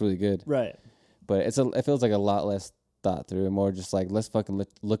means, it's really good, Right. but it feels like a lot less thought through, and more just like let's fucking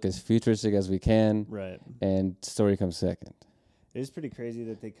look as futuristic as we can, Right. and story comes second. It's pretty crazy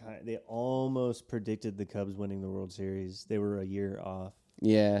that they almost predicted the Cubs winning the World Series. They were a year off.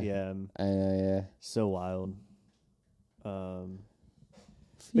 Yeah, Yeah. I know. Yeah, So wild.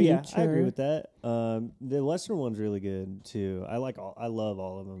 But yeah, I agree with that. The Western one's really good too. I love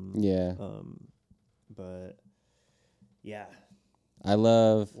all of them. Yeah, But yeah, I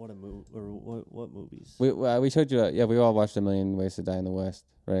love. what a movie or what movies? We showed you. We all watched A Million Ways to Die in the West,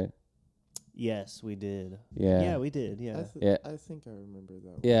 right? Yes, we did. Yeah, Yeah, we did. Yeah. I think I remember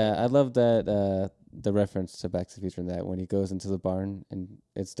that one. Yeah, I love that the reference to Back to the Future in that when he goes into the barn and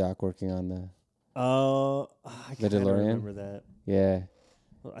it's Doc working on the I The kinda DeLorean? remember that. yeah,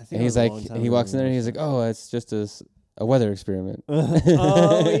 Well, I think and it he's was a like long time and he ago walks in when there and we he's like, watched oh, it's just a weather experiment. it.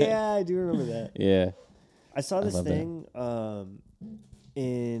 Oh yeah, I do remember that. Yeah, I saw this love that. thing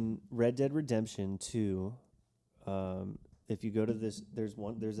in Red Dead Redemption 2. If you go to this, there's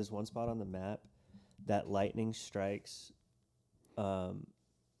this one spot on the map that lightning strikes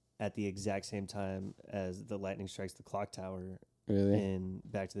at the exact same time as the lightning strikes the clock tower really, in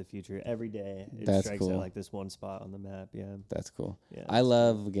Back to the Future. Every day it That's strikes cool. at like this one spot on the map. Yeah, that's cool. yeah. I it's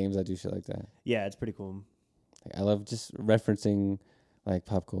love cool. games that do shit like that. Yeah, it's pretty cool. Like, I love just referencing like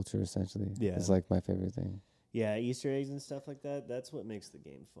pop culture. Essentially, Yeah. it's like my favorite thing. Yeah, Easter eggs and stuff like that. That's what makes the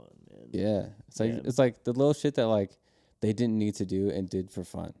game fun, man. Yeah, Yeah. it's like the little shit that like they didn't need to do and did for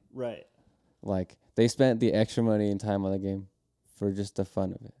fun. Right. Like they spent the extra money and time on the game for just the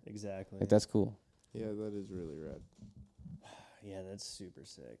fun of it. Exactly. Like that's cool. Yeah, that is really rad. Yeah, that's super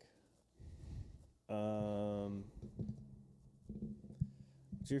sick.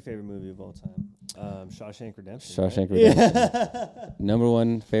 What's your favorite movie of all time? Shawshank Redemption. Shawshank right? Redemption. Number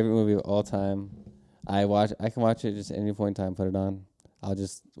one favorite movie of all time. I can watch it just at any point in time. Put it on. I'll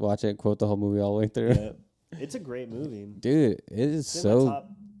just watch it, quote the whole movie all the way through. Yeah. It's a great movie. Dude, it is It's in my so. top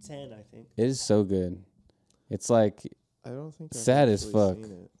 10, I think. It is so good. It's like I don't think I've Sad as actually fuck.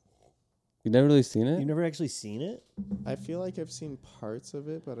 seen it. you've never really seen it. You've never actually seen it? I feel like I've seen parts of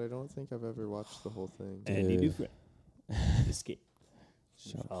it, but I don't think I've ever watched the whole thing. Andy Dude. Dufresne. Escape.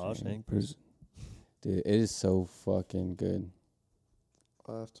 Shawshank Prison. Dude, it is so fucking good.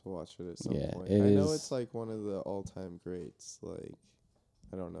 I'll have to watch it at some Yeah, point. it I know is- it's like one of the all-time greats. Like,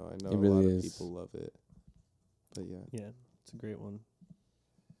 I don't know. I know It a really lot is. of people love it. But yeah. Yeah, it's a great one.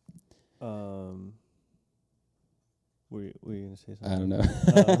 Were you going to say something? I don't know.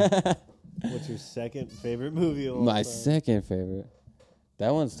 What's your second favorite movie of all My time? second favorite.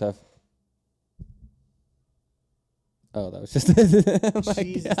 That one's tough. Oh, that was just. My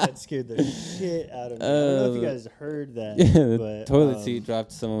Jesus, God. that scared the shit out of me. I don't know if you Uh, guys heard that. Yeah, the but, toilet seat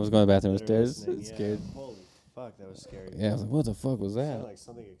dropped. Someone was going to the bathroom that are upstairs. listening, It's yeah. scared. Holy fuck, that was scary. Yeah, I was like, what the fuck was It sounded that? like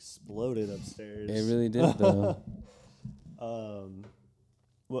something exploded upstairs. It really did though.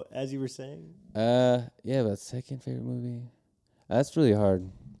 Well, as you were saying, Yeah, but second favorite movie. That's really hard.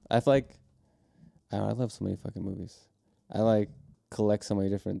 I feel like I love so many fucking movies. I like collect so many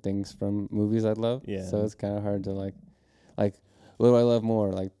different things from movies I love. Yeah. So it's kind of hard to like what do I love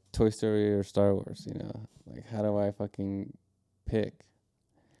more, like Toy Story or Star Wars? You know, like how do I fucking pick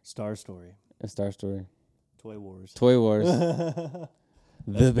Star Story, a Star Story? Toy Wars. Toy Wars. That's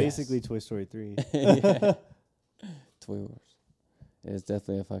the basically Toy Story 3. Yeah. Toy Wars. It's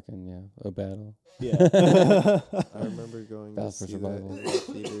definitely a battle. Yeah. I remember going Battle to for see that survival. in the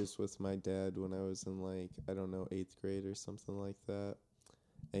theaters with my dad when I was in like, I don't know, 8th grade or something like that.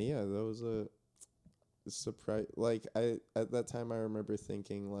 And yeah, that was a surprise. Like at that time I remember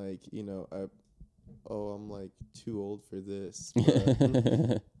thinking like, you know, I'm like too old for this.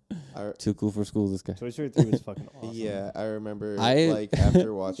 But Too cool for school, this guy. Toy Story 3 was fucking awesome. yeah, I remember I- like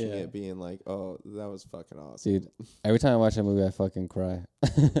after watching Yeah. it being like, oh, that was fucking awesome. Dude, every time I watch that movie, I fucking cry. I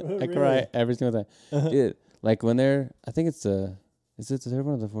Really? cry every single time. Dude, like when I think it's is it the third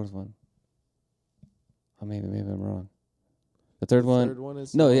one or the fourth one? Oh, maybe I'm wrong. The third one. Third one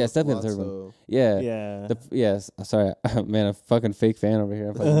is No, yeah, it's definitely the third one. Lotso. Yeah. Yeah. Yes. Sorry, man, a fucking fake fan over here.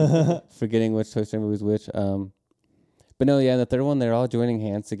 I'm fucking forgetting which Toy Story movie is which. But no, yeah, in the third one, they're all joining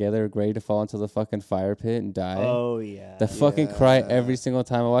hands together, ready to fall into the fucking fire pit and die. Oh, yeah. The fucking cry Yeah. every single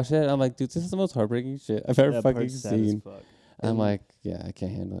time I watch it. I'm like, dude, this is the most heartbreaking shit I've ever That fucking part's sad as seen. fuck. I'm like, yeah, I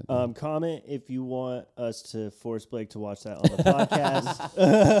can't handle it. Comment if you want us to force Blake to watch that on the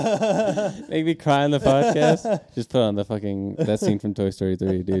podcast. Make me cry on the podcast. Just put on the fucking that scene from Toy Story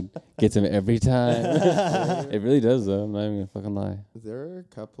 3, dude. Gets him every time. It really does, though. I'm not even gonna fucking lie. There are a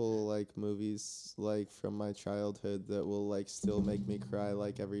couple like movies like from my childhood that will like still make me cry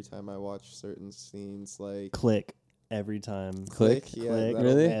like every time I watch certain scenes. Like Click. every time. Click? Yeah, Click. that'll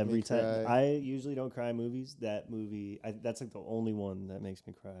Really? make me Every time. cry. I usually don't cry in movies. That movie, that's like the only one that makes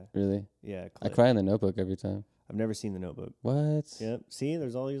me cry. Really? Yeah, I Click. cry in The Notebook every time. I've never seen The Notebook. What? Yep. See,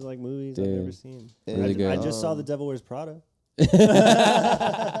 there's all these like movies I've Dude. never seen. Really I good. just saw The Devil Wears Prada.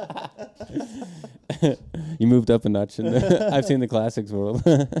 You moved up a notch. I've seen the classics world.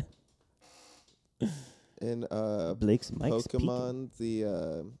 In Blake's Mike's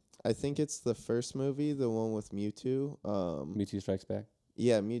Pokemon, I think it's the first movie, the one with Mewtwo. Mewtwo Strikes Back.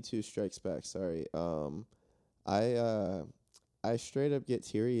 Yeah, Mewtwo Strikes Back. Sorry. I straight up get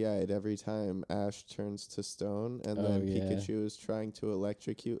teary-eyed every time Ash turns to stone, and then yeah. Pikachu is trying to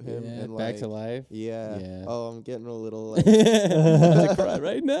electrocute him. Yeah, and back like, to life. Yeah. Yeah. Oh, I'm getting a little like. I'm gonna cry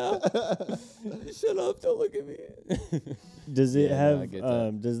right now. Shut up! Don't look at me. Does it Yeah, no, I have? get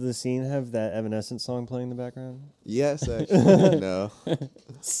that. Does the scene have that Evanescence song playing in the background? Yes, actually. No.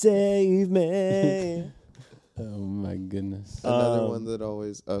 Save me. Oh my goodness. Another Um, one that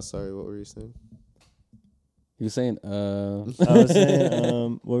always. Oh, sorry. What were you saying? He was saying, I was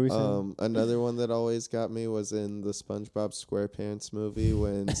saying, what were we saying? Another one that always got me was in the SpongeBob SquarePants movie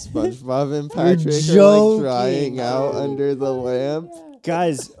when SpongeBob and Patrick are joking. like drying out under the lamp.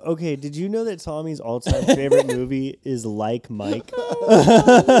 Guys, okay, did you know that Tommy's all-time favorite movie is Like Mike?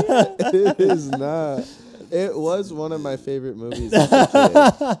 It is not. It was one of my favorite movies as a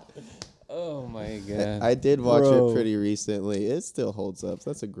kid. oh my god. I did watch Bro. it pretty recently. It still holds up.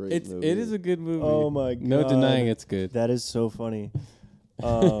 That's a great movie. It is a good movie. Oh my god. No denying it's good. That is so funny.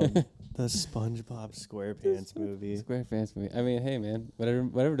 The SpongeBob SquarePants movie. SquarePants movie. I mean, hey man,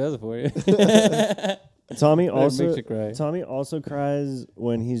 whatever does it for you. Tommy Whatever makes also you cry. Tommy also cries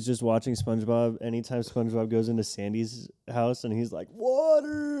when he's just watching SpongeBob. Anytime SpongeBob goes into Sandy's house and he's like,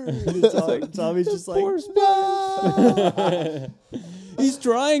 "Water!" And Tommy's just like, Poor SpongeBob. He's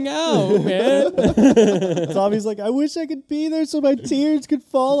drying out, man. Tommy's like, "I wish I could be there so my tears could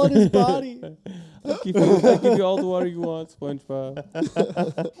fall on his body." I'll give you all the water you want, SpongeBob.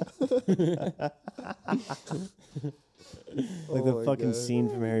 Like the fucking scene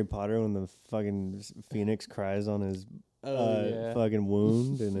from Harry Potter when the fucking Phoenix cries on his fucking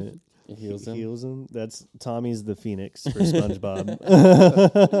wound and it heals him. heals him. That's Tommy's the Phoenix for SpongeBob.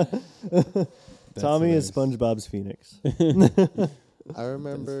 Tommy is SpongeBob's Phoenix. I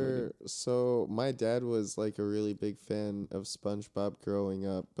remember, so my dad was like a really big fan of SpongeBob growing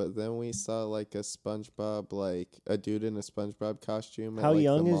up, but then we saw like a SpongeBob, like a dude in a SpongeBob costume. How at, like,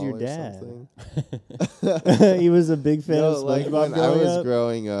 young the is your mall or dad? something. He was a big fan No, of like SpongeBob when I was up.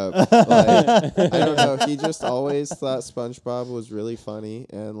 growing up, like, I don't know. He just always thought SpongeBob was really funny,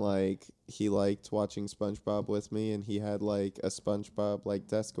 and like he liked watching SpongeBob with me, and he had like a SpongeBob like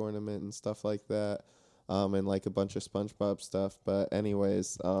desk ornament and stuff like that. And like a bunch of SpongeBob stuff. But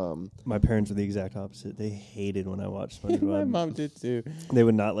anyways, My parents were the exact opposite. They hated when I watched SpongeBob. My mom did too. They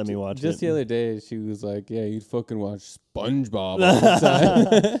would not let me watch Just it. the other day, she was like, "Yeah, you'd fucking watch SpongeBob all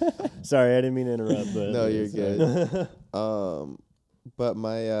the time." Sorry, I didn't mean to interrupt. But no, you're good. But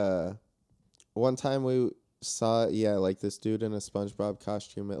my one time we saw like this dude in a SpongeBob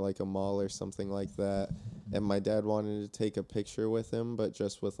costume at like a mall or something like that, and my dad wanted to take a picture with him, but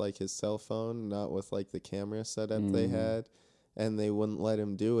just with like his cell phone, not with like the camera setup they had, and they wouldn't let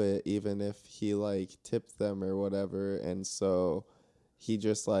him do it even if he like tipped them or whatever, and so he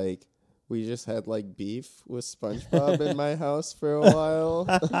just like we just had like beef with SpongeBob in my house for a while.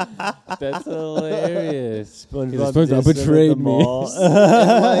 That's hilarious. SpongeBob, SpongeBob dissed him at the betrayed me. mall.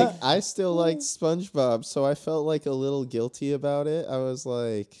 And like I still liked SpongeBob, so I felt like a little guilty about it. I was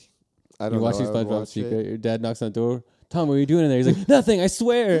like, I don't You're know. watching I would SpongeBob watch Secret. it. Your dad knocks on the door. Tom, what are you doing in there? He's like, nothing. I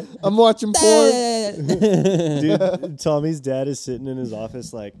swear. I'm watching porn. Dude, Tommy's dad is sitting in his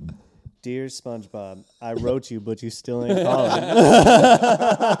office like, "Dear SpongeBob, I wrote you, but you still ain't calling."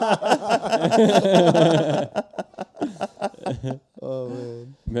 Oh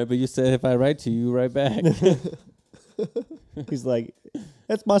man. Remember, you said if I write to you, you write back. He's like,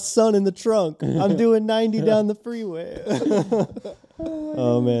 "That's my son in the trunk. I'm doing 90 down the freeway."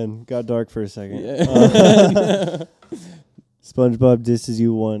 Oh man, got dark for a second. SpongeBob disses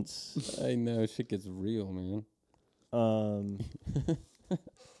you once. I know. Shit gets real, man.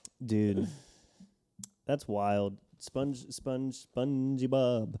 Dude, that's wild.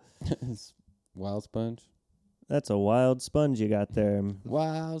 SpongeBob. Wild sponge. That's a wild sponge you got there.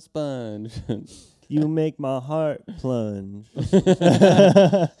 Wild sponge. You make my heart plunge.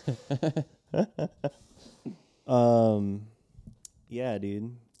 Yeah,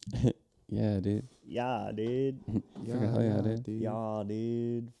 dude. Yeah, dude. Yeah, dude. Hell yeah, dude. Yeah,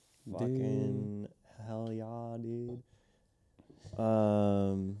 dude. Fucking hell yeah, dude.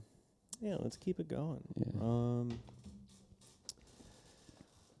 Yeah, let's keep it going. Yeah.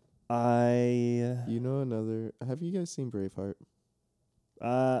 You know another. Have you guys seen Braveheart?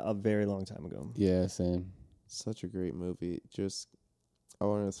 A very long time ago. Yeah, same. Such a great movie. Just, I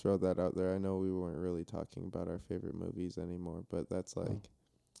want to throw that out there. I know we weren't really talking about our favorite movies anymore, but that's like,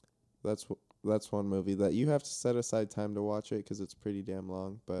 that's one movie that you have to set aside time to watch it because it's pretty damn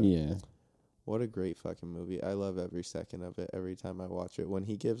long. But Yeah. what a great fucking movie. I love every second of it every time I watch it. When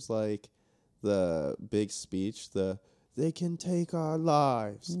he gives like the big speech, they can take our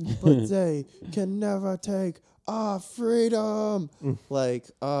lives, but they can never take our freedom. Like,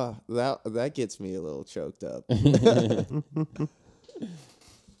 that gets me a little choked up.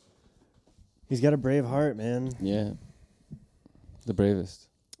 He's got a brave heart, man. Yeah. The bravest.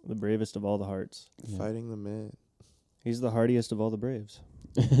 The bravest of all the hearts. Yeah. Fighting the man. He's the hardiest of all the Braves.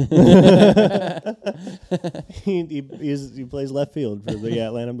 he plays left field for the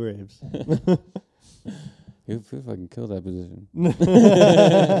Atlanta Braves. He fucking killed that position.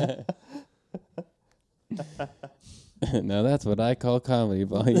 Now that's what I call comedy,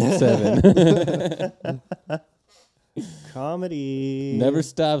 Volume 7. Comedy. Never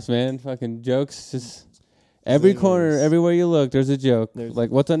stops, man. Fucking jokes. Just every corner, everywhere you look, there's a joke.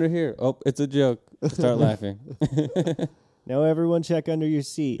 Like, what's under here? Oh, it's a joke. Start laughing. Now everyone check under your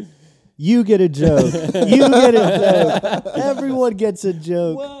seat. You get a joke. You get a joke. Everyone gets a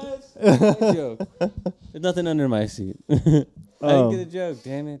joke. What? A joke. There's nothing under my seat. I didn't get a joke,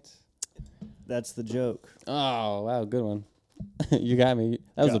 damn it. That's the joke. Oh, wow, good one. You got me.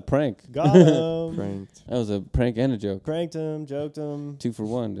 That was a prank. Got him. Pranked. That was a prank and a joke. Pranked him, joked him. 2 for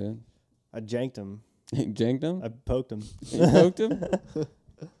 1, dude. I janked him. Janked him? I poked him. You poked him?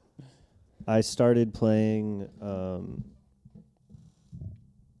 I started playing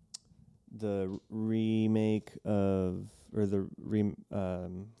the remake of, or the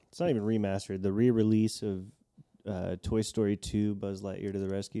it's not even remastered, the re-release of Toy Story 2: Buzz Lightyear to the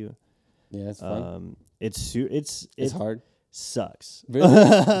Rescue. Yeah, it's fun. It's hard. Sucks. Really?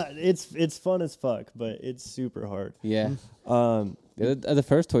 It's fun as fuck, but it's super hard. Yeah. The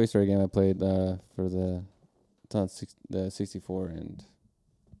first Toy Story game I played it's on the 64 and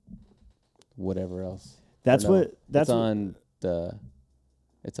whatever else. That's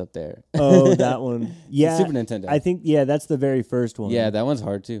it's up there. Oh, that one. Yeah. Super Nintendo. I think that's the very first one. Yeah, that one's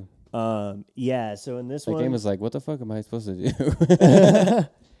hard too. Yeah, so in this that one game is like, what the fuck am I supposed to do?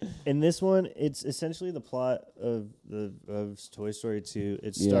 In this one, it's essentially the plot of Toy Story 2.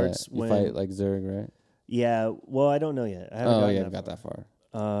 It starts you when fight like Zurg, right? Yeah, well, I don't know yet. I haven't got that far.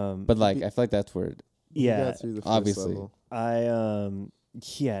 But like, I feel like that's where You got through the first obviously. level. And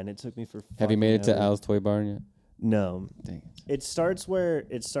it took me for. Have you made it to ever. Al's Toy Barn yet? No. Dang it. It starts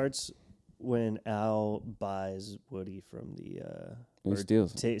when Al buys Woody from the He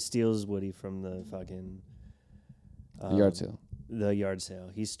steals steals Woody from the fucking the yard sale. The yard sale.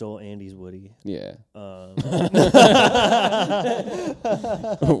 He stole Andy's Woody. Yeah.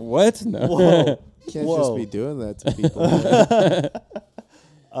 What? No. Whoa. Can't just be doing that to people.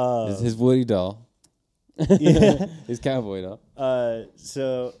 His Woody doll. Yeah. His cowboy doll.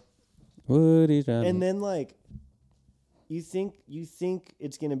 So Woody's driving. and then like you think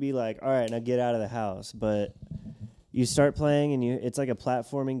it's gonna be like, all right, now get out of the house, but you start playing and it's like a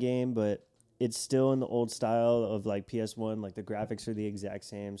platforming game, but it's still in the old style of like PS1. Like the graphics are the exact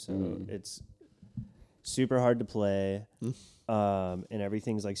same, so it's super hard to play, and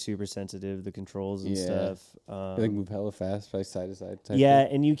everything's like super sensitive. The controls and stuff. You like move hella fast, like side to side. Yeah,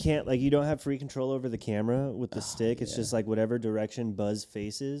 and you can't you don't have free control over the camera with the stick. It's just like whatever direction Buzz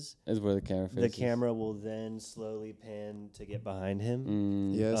faces is where the camera faces. The camera will then slowly pan to get behind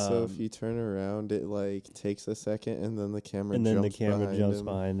him. Yeah, so if you turn around, it like takes a second, and then the camera jumps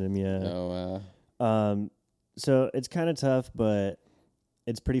behind him. Yeah. Oh wow. So it's kind of tough, but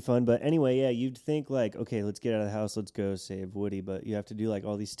it's pretty fun. But anyway, yeah, you'd think like, okay, let's get out of the house, let's go save Woody, but you have to do like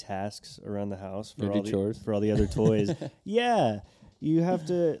all these tasks around the house for all the other toys. Yeah, you have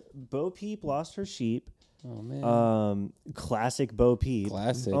to. Bo Peep lost her sheep. Oh man. Classic Bo Peep.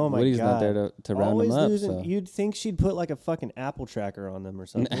 Classic. Oh my Woody's god. not there to round Always them up. losing. So. You'd think she'd put like a fucking Apple tracker on them or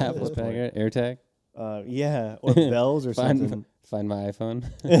something. An Apple tracker, AirTag. Yeah, or bells or something. Find my iPhone.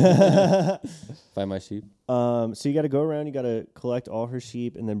 Find my sheep. So you got to go around. You got to collect all her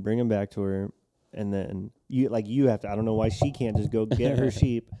sheep and then bring them back to her. And then you have to. I don't know why she can't just go get her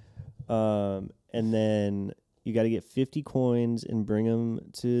sheep. And then you got to get 50 coins and bring them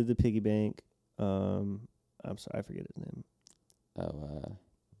to the piggy bank. I'm sorry, I forget his name. Oh,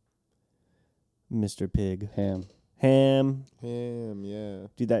 Mr. Pig. Ham. Yeah.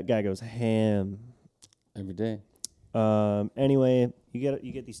 Dude, that guy goes ham every day. Anyway,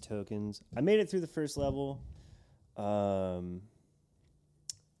 you get these tokens. I made it through the first level.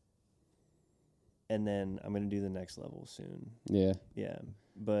 and then I'm gonna do the next level soon. Yeah. Yeah,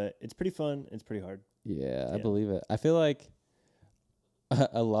 but it's pretty fun. It's pretty hard. Yeah, I Yeah. believe it. I feel like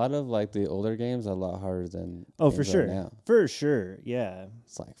a lot of like the older games are a lot harder than Oh, for games are sure. now. For sure. Yeah.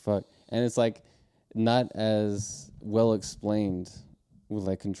 It's like fuck, and it's like not as well explained with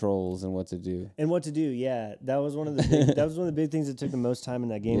like controls and what to do. And what to do? Yeah, that was one of the big, that was one of the big things that took the most time in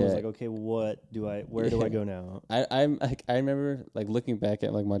that game. Was Yeah. like, okay, where do I go now? I'm like I remember like looking back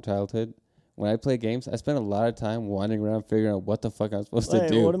at like my childhood when I play games. I spent a lot of time wandering around figuring out what the fuck I'm supposed to Like,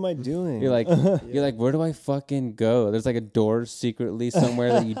 do. what am I doing? You're like, you're like, where do I fucking go? There's like a door secretly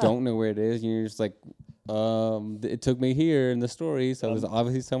somewhere that you don't know where it is. And you're just like, it took me here in the story, so there's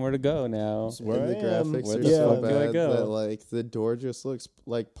obviously somewhere to go now. where and the I am. graphics Where are the so fuck do I bad go? that like the door just looks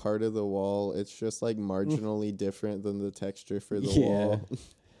like part of the wall. It's just like marginally different than the texture for the wall.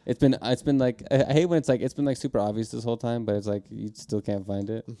 It's been like I hate when it's been like super obvious this whole time, but it's like you still can't find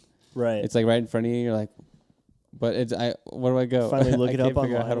it. Right. It's like right in front of you. You're like, but where do I go? Finally look I it can't up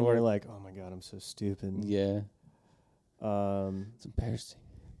figure out online, how to and work. you're like, oh my god, I'm so stupid. Yeah, But it's embarrassing.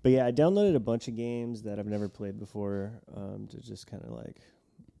 yeah, I downloaded a bunch of games that I've never played before, to just kind of like,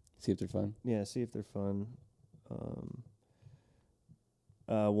 See if they're fun. yeah, see if they're fun.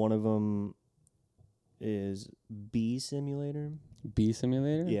 One of them is Bee Simulator. Bee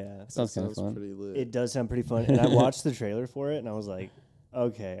Simulator. Yeah, That sounds kind of fun. pretty lit. it does sound pretty fun. And I watched the trailer for it, and I was like,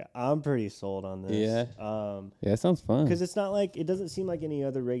 okay, I'm pretty sold on this. Yeah. Yeah, it sounds fun. Because it's not like, it doesn't seem like any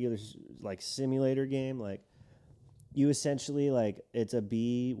other regular like simulator game. Like, you essentially, like, it's a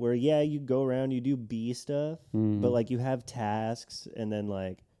bee where, yeah, you go around, you do bee stuff, but like you have tasks, and then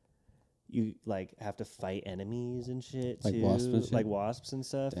like you like have to fight enemies and shit Like too, wasps and shit? like wasps and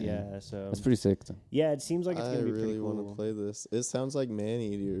stuff. Damn. Yeah, so That's pretty sick. Though. yeah, it seems like it's I gonna be really pretty cool. want to play this. It sounds like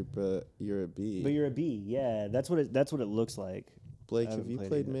Maneater, but you're a bee. But you're a bee, yeah. That's what it looks like. Blake, I have haven't you played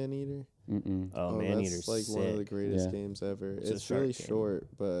played it yet. Maneater? Mm-mm. Oh, That's Maneater's like sick. one of the greatest Yeah. games ever. It's a It's really shark game. short,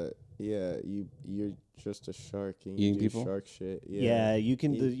 but yeah, you're just a shark and you Eating do people? shark shit. Yeah, you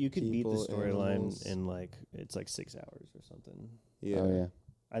can Eat you could beat the people, storyline animals. in like it's like 6 hours or something. Yeah. Oh yeah.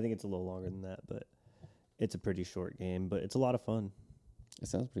 I think it's a little longer than that, but it's a pretty short game. But it's a lot of fun. It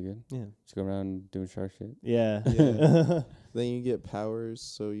sounds pretty good. Yeah, Just go around doing shark shit. yeah, Yeah. Then you get powers,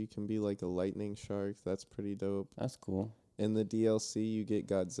 so you can be like a lightning shark. That's pretty dope. That's cool. In the DLC, you get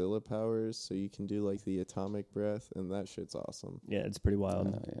Godzilla powers, so you can do like the atomic breath, and that shit's awesome. yeah. It's pretty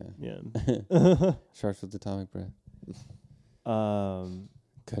wild. Yeah. Yeah. Sharks with atomic breath.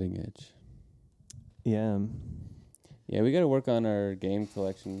 Cutting edge. Yeah. Yeah, we got to work on our game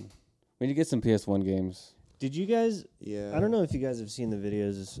collection. We need to get some PS1 games. Did you guys? Yeah. I don't know if you guys have seen the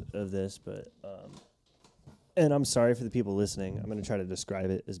videos of this, but and I'm sorry for the people listening. I'm gonna try to describe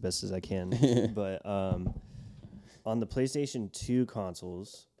it as best as I can. But on the PlayStation 2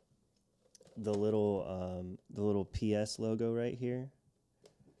 consoles, the little PS logo right here.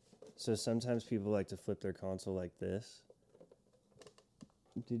 So sometimes people like to flip their console like this.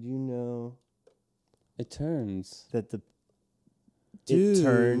 Did you know It turns. that it Dude.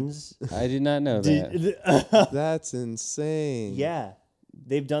 turns? I did not know that. That's insane. Yeah,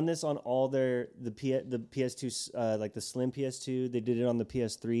 they've done this on all the PS2, like the slim PS2. They did it on the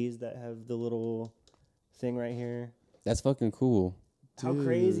PS3s that have the little thing right here. That's fucking cool. How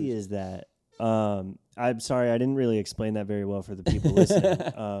crazy is that? I'm sorry, I didn't really explain that very well for the people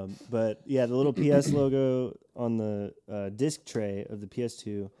listening. But yeah, the little PS logo on the disc tray of the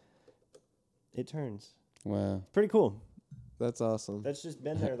PS2, it turns. Wow. Pretty cool. That's awesome. That's just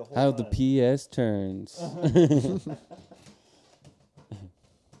been there the whole How time. the PS turns.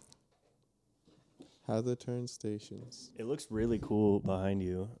 How the turn stations. It looks really cool behind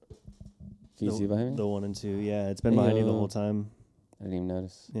you. Can you see behind me? The 1 and 2, yeah, it's been behind you the whole time. I didn't even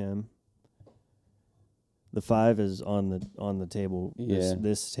notice. Yeah. The 5 is on the table. Yeah.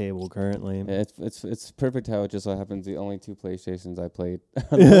 This table currently. Yeah, it's perfect how it just so happens the only 2 PlayStations I played.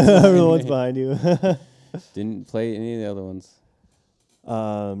 The one's behind you. Didn't play any of the other ones.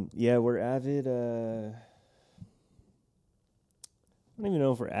 Yeah, we're avid. I don't even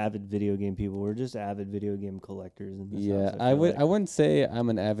know if we're avid video game people. We're just avid video game collectors. In this Yeah, house, I feel would. like. I wouldn't say I'm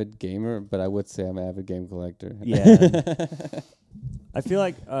an avid gamer, but I would say I'm an avid game collector. Yeah. I feel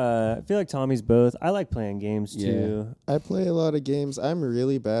like Tommy's both. I like playing games too. I play a lot of games. I'm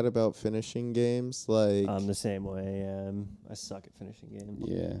really bad about finishing games. Like, I'm the same way. I suck at finishing games.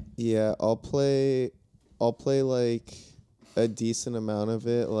 Yeah. yeah, I'll play like a decent amount of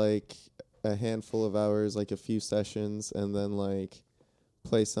it, like a handful of hours, like a few sessions, and then like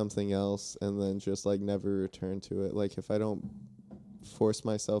play something else, and then just like never return to it. Like if I don't force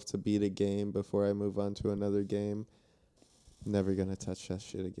myself to beat a game before I move on to another game, Never gonna touch that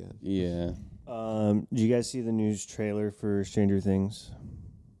shit again. Yeah. Do you guys see the news trailer for Stranger Things?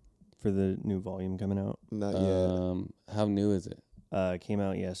 For the new volume coming out? Not yet. How new is it? It came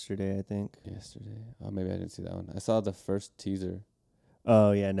out yesterday, I think. Yesterday. Oh, maybe I didn't see that one. I saw the first teaser.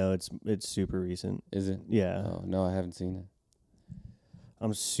 Oh yeah, no, it's super recent. Is it? Yeah. Oh no, I haven't seen it.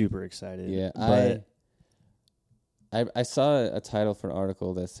 I'm super excited. Yeah, but I saw a title for an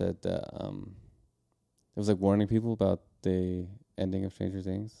article that said that it was like warning people about the ending of Stranger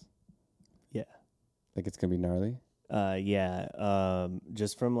Things. Yeah. Like it's gonna be gnarly. yeah.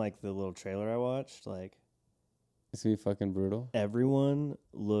 Just from like the little trailer I watched, like It's gonna be fucking brutal. everyone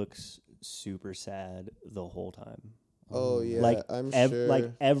looks super sad the whole time. Oh yeah, Like I'm sure.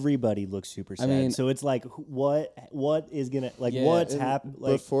 like everybody looks super sad. mean- so it's like what is gonna like Yeah, what's And happening?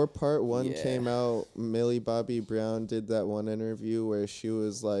 Like before part 1 Yeah. came out, Millie Bobby Brown did that one interview where she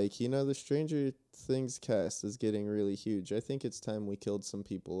was like, the Stranger Things cast is getting really huge. I think it's time we killed some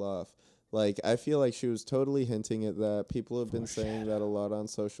people off. Like, I feel like she was totally hinting at that. People have been saying that a lot on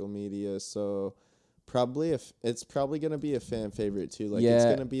social media, so probably it's probably gonna be a fan favorite too. Like, it's Yeah.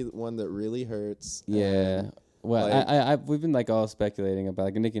 gonna be one that really hurts. Yeah. and Well, like- we've been like all speculating about,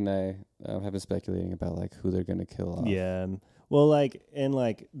 like Nikki and I have been speculating about like who they're gonna kill off. yeah. Well, like and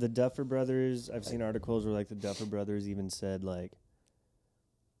like the Duffer Brothers, I've seen articles where like the Duffer Brothers even said like,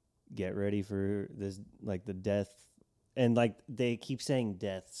 get ready for this, like the death, and like they keep saying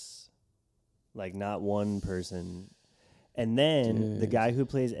deaths, like not one person, and then the Dude. guy who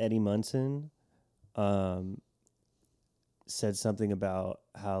plays Eddie Munson, said something about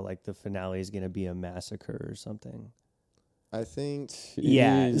how like the finale is gonna be a massacre or something. I think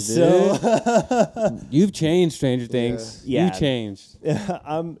Jeez, So dude. You've changed, Stranger Things. Yeah. You changed.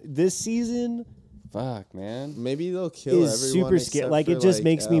 this season Fuck, man. maybe they'll kill is everyone. super scary. except Like for, it just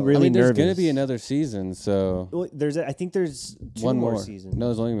makes me Al. really I mean, there's nervous. gonna be another season, so Well, I think there's two one more more seasons. No,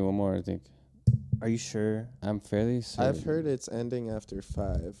 there's only gonna be one more. I think. Are you sure? I'm fairly certain. I've heard it's ending after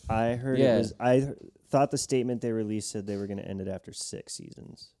 5. I heard Yeah. it was. I thought the statement they released said they were going to end it after 6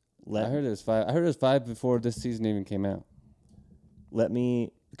 seasons. I heard it was 5. I heard it was 5 before this season even came out. Let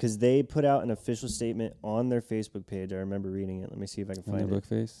me, because they put out an official statement on their Facebook page. I remember reading it. Let me see if I can On the find it. book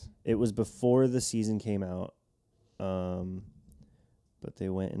face. It was before the season came out, but they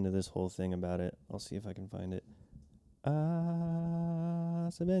went into this whole thing about it. I'll see if I can find it.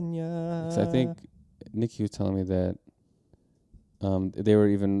 Sabenya. So I think Nikki was telling me that they were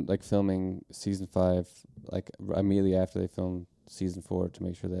even like filming season 5 like immediately after they filmed season 4 to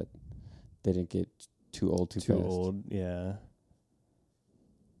make sure that they didn't get too old too too fast. old. Yeah.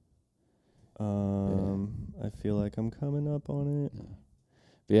 I feel like I'm coming up on it. Yeah.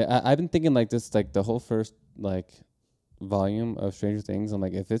 But yeah, I've been thinking like this, like the whole first like volume of Stranger Things. I'm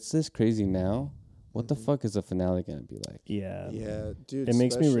like, if it's this crazy now, what the fuck is the finale gonna be like? Yeah. Yeah, dude. It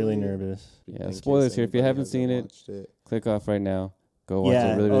makes me really especially nervous. Yeah, in case spoilers here. If you anybody haven't hasn't seen it, watched click off right now. Go watch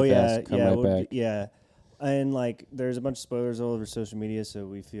Yeah. it really, really fast. Come right we'll back. yeah. And like, there's a bunch of spoilers all over social media, so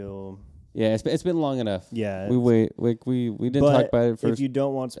we feel Yeah, it's been long enough. yeah. We didn't talk about it If first. you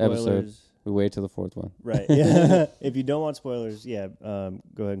don't want spoilers, episode. We wait till the 4th one. right? Yeah. If you don't want spoilers, yeah, go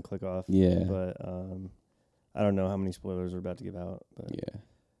ahead and click off. Yeah. But I don't know how many spoilers we're about to give out. But Yeah.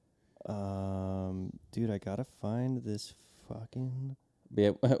 dude, I gotta find this fucking. But yeah,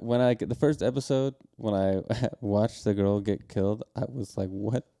 when I get the first episode, when I watched the girl get killed, I was like,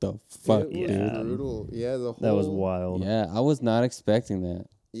 "What the fuck, It Yeah. was dude?" brutal. Yeah, the whole That was wild. Yeah, I was not expecting that.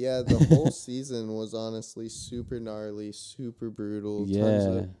 Yeah, the whole season was honestly super gnarly, super brutal.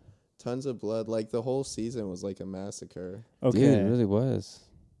 Yeah, Tons of blood. Like the whole season was like a massacre. Okay. dude, it really was.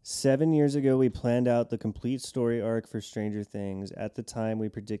 7 years ago, we planned out the complete story arc for Stranger Things. At the time, we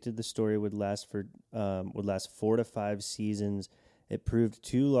predicted the story would last 4 to 5 seasons. It proved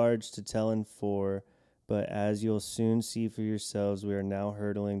too large to tell in 4, but as you'll soon see for yourselves, we are now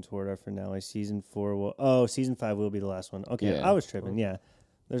hurtling toward our finale. Season 5 will be the last one. Okay, Yeah. I was tripping. Yeah,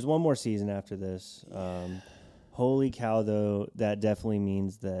 there's one more season after this. Holy cow, though, that definitely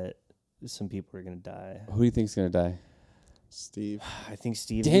means that some people are gonna die. Who do you think's gonna die? Steve. I think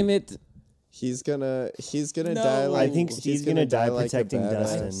Steve. Damn it! He's gonna No. die like I think he's Steve's gonna die like a protecting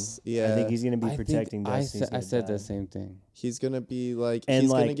badass. Dustin. Yeah. I think he's gonna be I protecting think Dustin. I said the same thing. He's gonna be like And,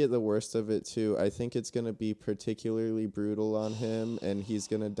 he's like- gonna get the worst of it too. I think it's gonna be particularly brutal on him, and he's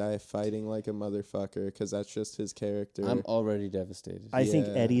gonna die fighting like a motherfucker because that's just his character. I'm already devastated. I think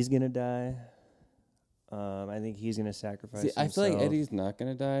Yeah. Eddie's gonna die. I think he's gonna sacrifice. See, I feel like himself. Eddie's not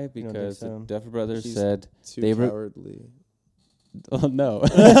gonna die don't think because so? the Duffer Brothers He's said Too they were- cowardly. Well, no.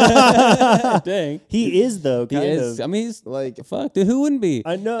 Dang. He is though. He Kind is. of. I mean, he's Like, fuck, dude. Who wouldn't be?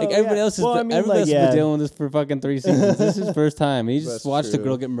 I know. Like everybody yeah. else is. Well, I mean, everybody like, else has been dealing with this for fucking 3 seasons. This is his first time. He just That's watched the true.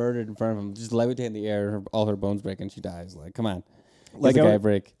 girl get murdered in front of him, just levitate in the air, all her bones break, and she dies. Like, come on, give Like the I guy w- a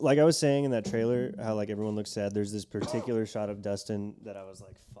break. Like I was saying in that trailer, how like everyone looks sad. There's this particular shot of Dustin that I was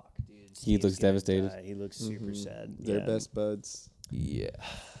like, "Fuck, dude." He Steve's looks gonna devastated. die. He looks super sad. they're Yeah. best buds. Yeah.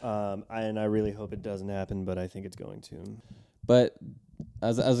 I really hope it doesn't happen, but I think it's going to. But I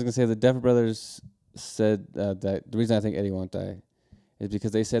was gonna say the Duffer Brothers said that the reason I think Eddie won't die is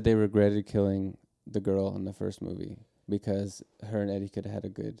because they said they regretted killing the girl in the first movie because her and Eddie could have had a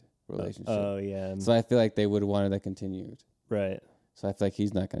good relationship. Oh yeah. So I feel like they would have wanted that continued. Right. So I feel like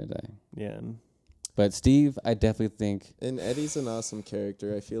he's not gonna die. Yeah. But Steve, I definitely think. And Eddie's an awesome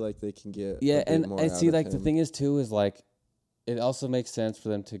character. I feel like they can get Yeah, a bit and more I out see. of Like the him. thing is too is like, it also makes sense for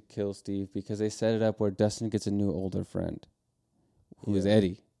them to kill Steve because they set it up where Dustin gets a new older friend, who is Yeah.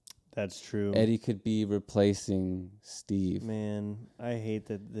 Eddie. That's true. Eddie could be replacing Steve. Man, I hate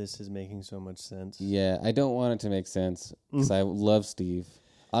that this is making so much sense. Yeah, I don't want it to make sense because I love Steve.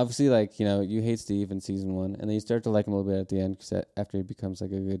 Obviously, like, you know, you hate Steve in season 1, and then you start to like him a little bit at the end 'cause after he becomes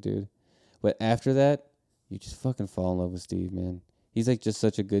like a good dude. But after that, you just fucking fall in love with Steve, man. He's like just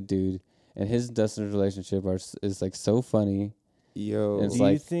such a good dude, and his and Dustin's relationship is like so funny. Yo, It's Do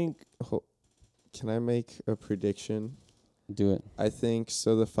like- you think? can I make a prediction? Do it. I think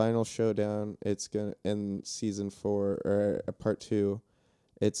so. The final showdown, it's gonna in season 4 or part 2.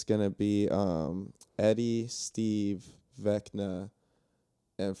 It's gonna be Eddie, Steve, Vecna,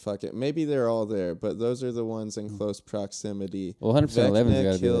 and fuck it. Maybe they're all there, but those are the ones in close proximity. Well, 100% Eleven's Vecna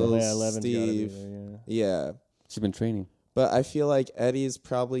got to be there. kills Yeah, 11's gotta be Steve. there, yeah. Yeah, She's been training. but I feel like Eddie's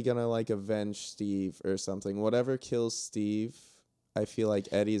probably gonna like avenge Steve or something. Whatever kills Steve, I feel like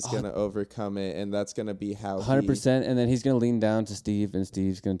Eddie's gonna overcome it, and that's gonna be how 100%, and then he's going to lean down to Steve, and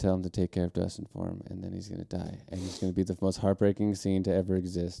Steve's going to tell him to take care of Dustin for him, and then he's going to die. And he's going to be the most heartbreaking scene to ever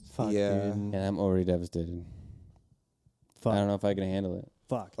exist. Fuck, Yeah. dude. And I'm already devastated. Fuck. I don't know if I can handle it.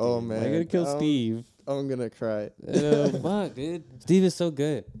 Fuck. Oh dude. man, I'm going to kill Steve. I'm gonna cry. Fuck, dude. Steve is so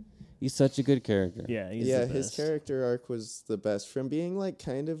good. He's such a good character. Yeah, he's Yeah, the his best. character arc was the best. From being like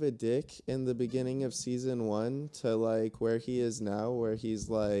kind of a dick in the beginning of season 1 to like where he is now, where he's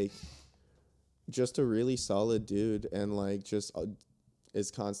like just a really solid dude and like just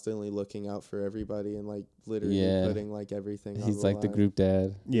is constantly looking out for everybody and like literally Yeah. putting like everything on He's like the line. group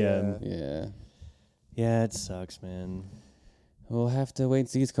dad. Yeah. Yeah. Yeah, it sucks, man. We'll have to wait and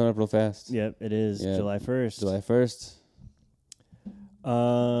see. It's coming up real fast. Yep, it is Yeah. July 1st. July 1st.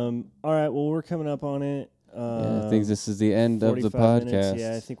 All right. Well, we're coming up on it. Yeah, I think this is the end of the 45 podcast. minutes.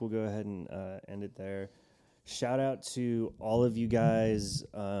 Yeah, I think we'll go ahead and end it there. Shout out to all of you guys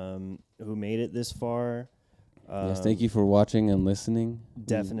who made it this far. Yes, thank you for watching and listening.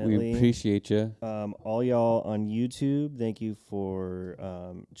 Definitely. We appreciate you. All y'all on YouTube, thank you for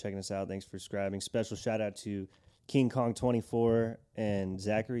checking us out. Thanks for subscribing. Special shout out to King Kong 24 and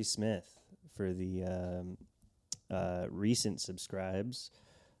Zachary Smith for the recent subscribes.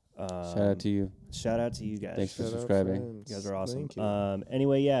 Shout out to you. Shout out to you guys. Thanks for Shout out, subscribing. friends. You guys are awesome. Thank you.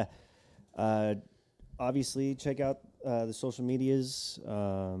 Anyway, yeah. Obviously, check out the social medias,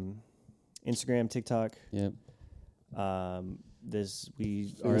 Instagram, TikTok. Yep. We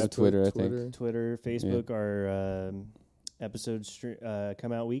Or our Twitter, I think. Twitter, Facebook. Our episodes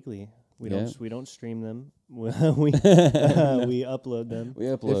come out weekly. We don't stream them. we upload them. We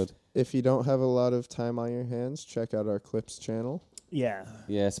upload. If you don't have a lot of time on your hands, check out our Clips channel. Yeah,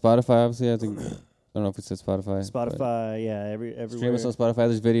 Yeah, Spotify, obviously. I think. I don't know if it says Spotify. but Spotify. Yeah, everywhere. Stream us on Spotify.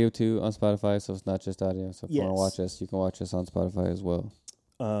 There's video too on Spotify, so it's not just audio. So if you want Yes. to watch us, you can watch us on Spotify as well.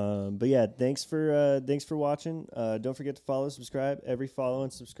 But yeah, thanks for watching. Don't forget to follow, subscribe. Every follow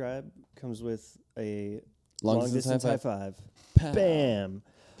and subscribe comes with a long distance high five. Pow. Bam.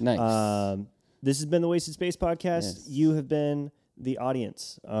 Nice. This has been the Wasted Space Podcast. Yes. You have been the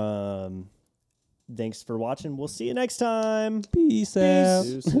audience. Thanks for watching. We'll see you next time. Peace out.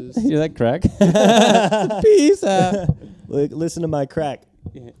 Deuces. You like crack? Peace out. Listen to my crack.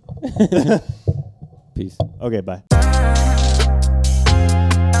 Peace. Okay, bye.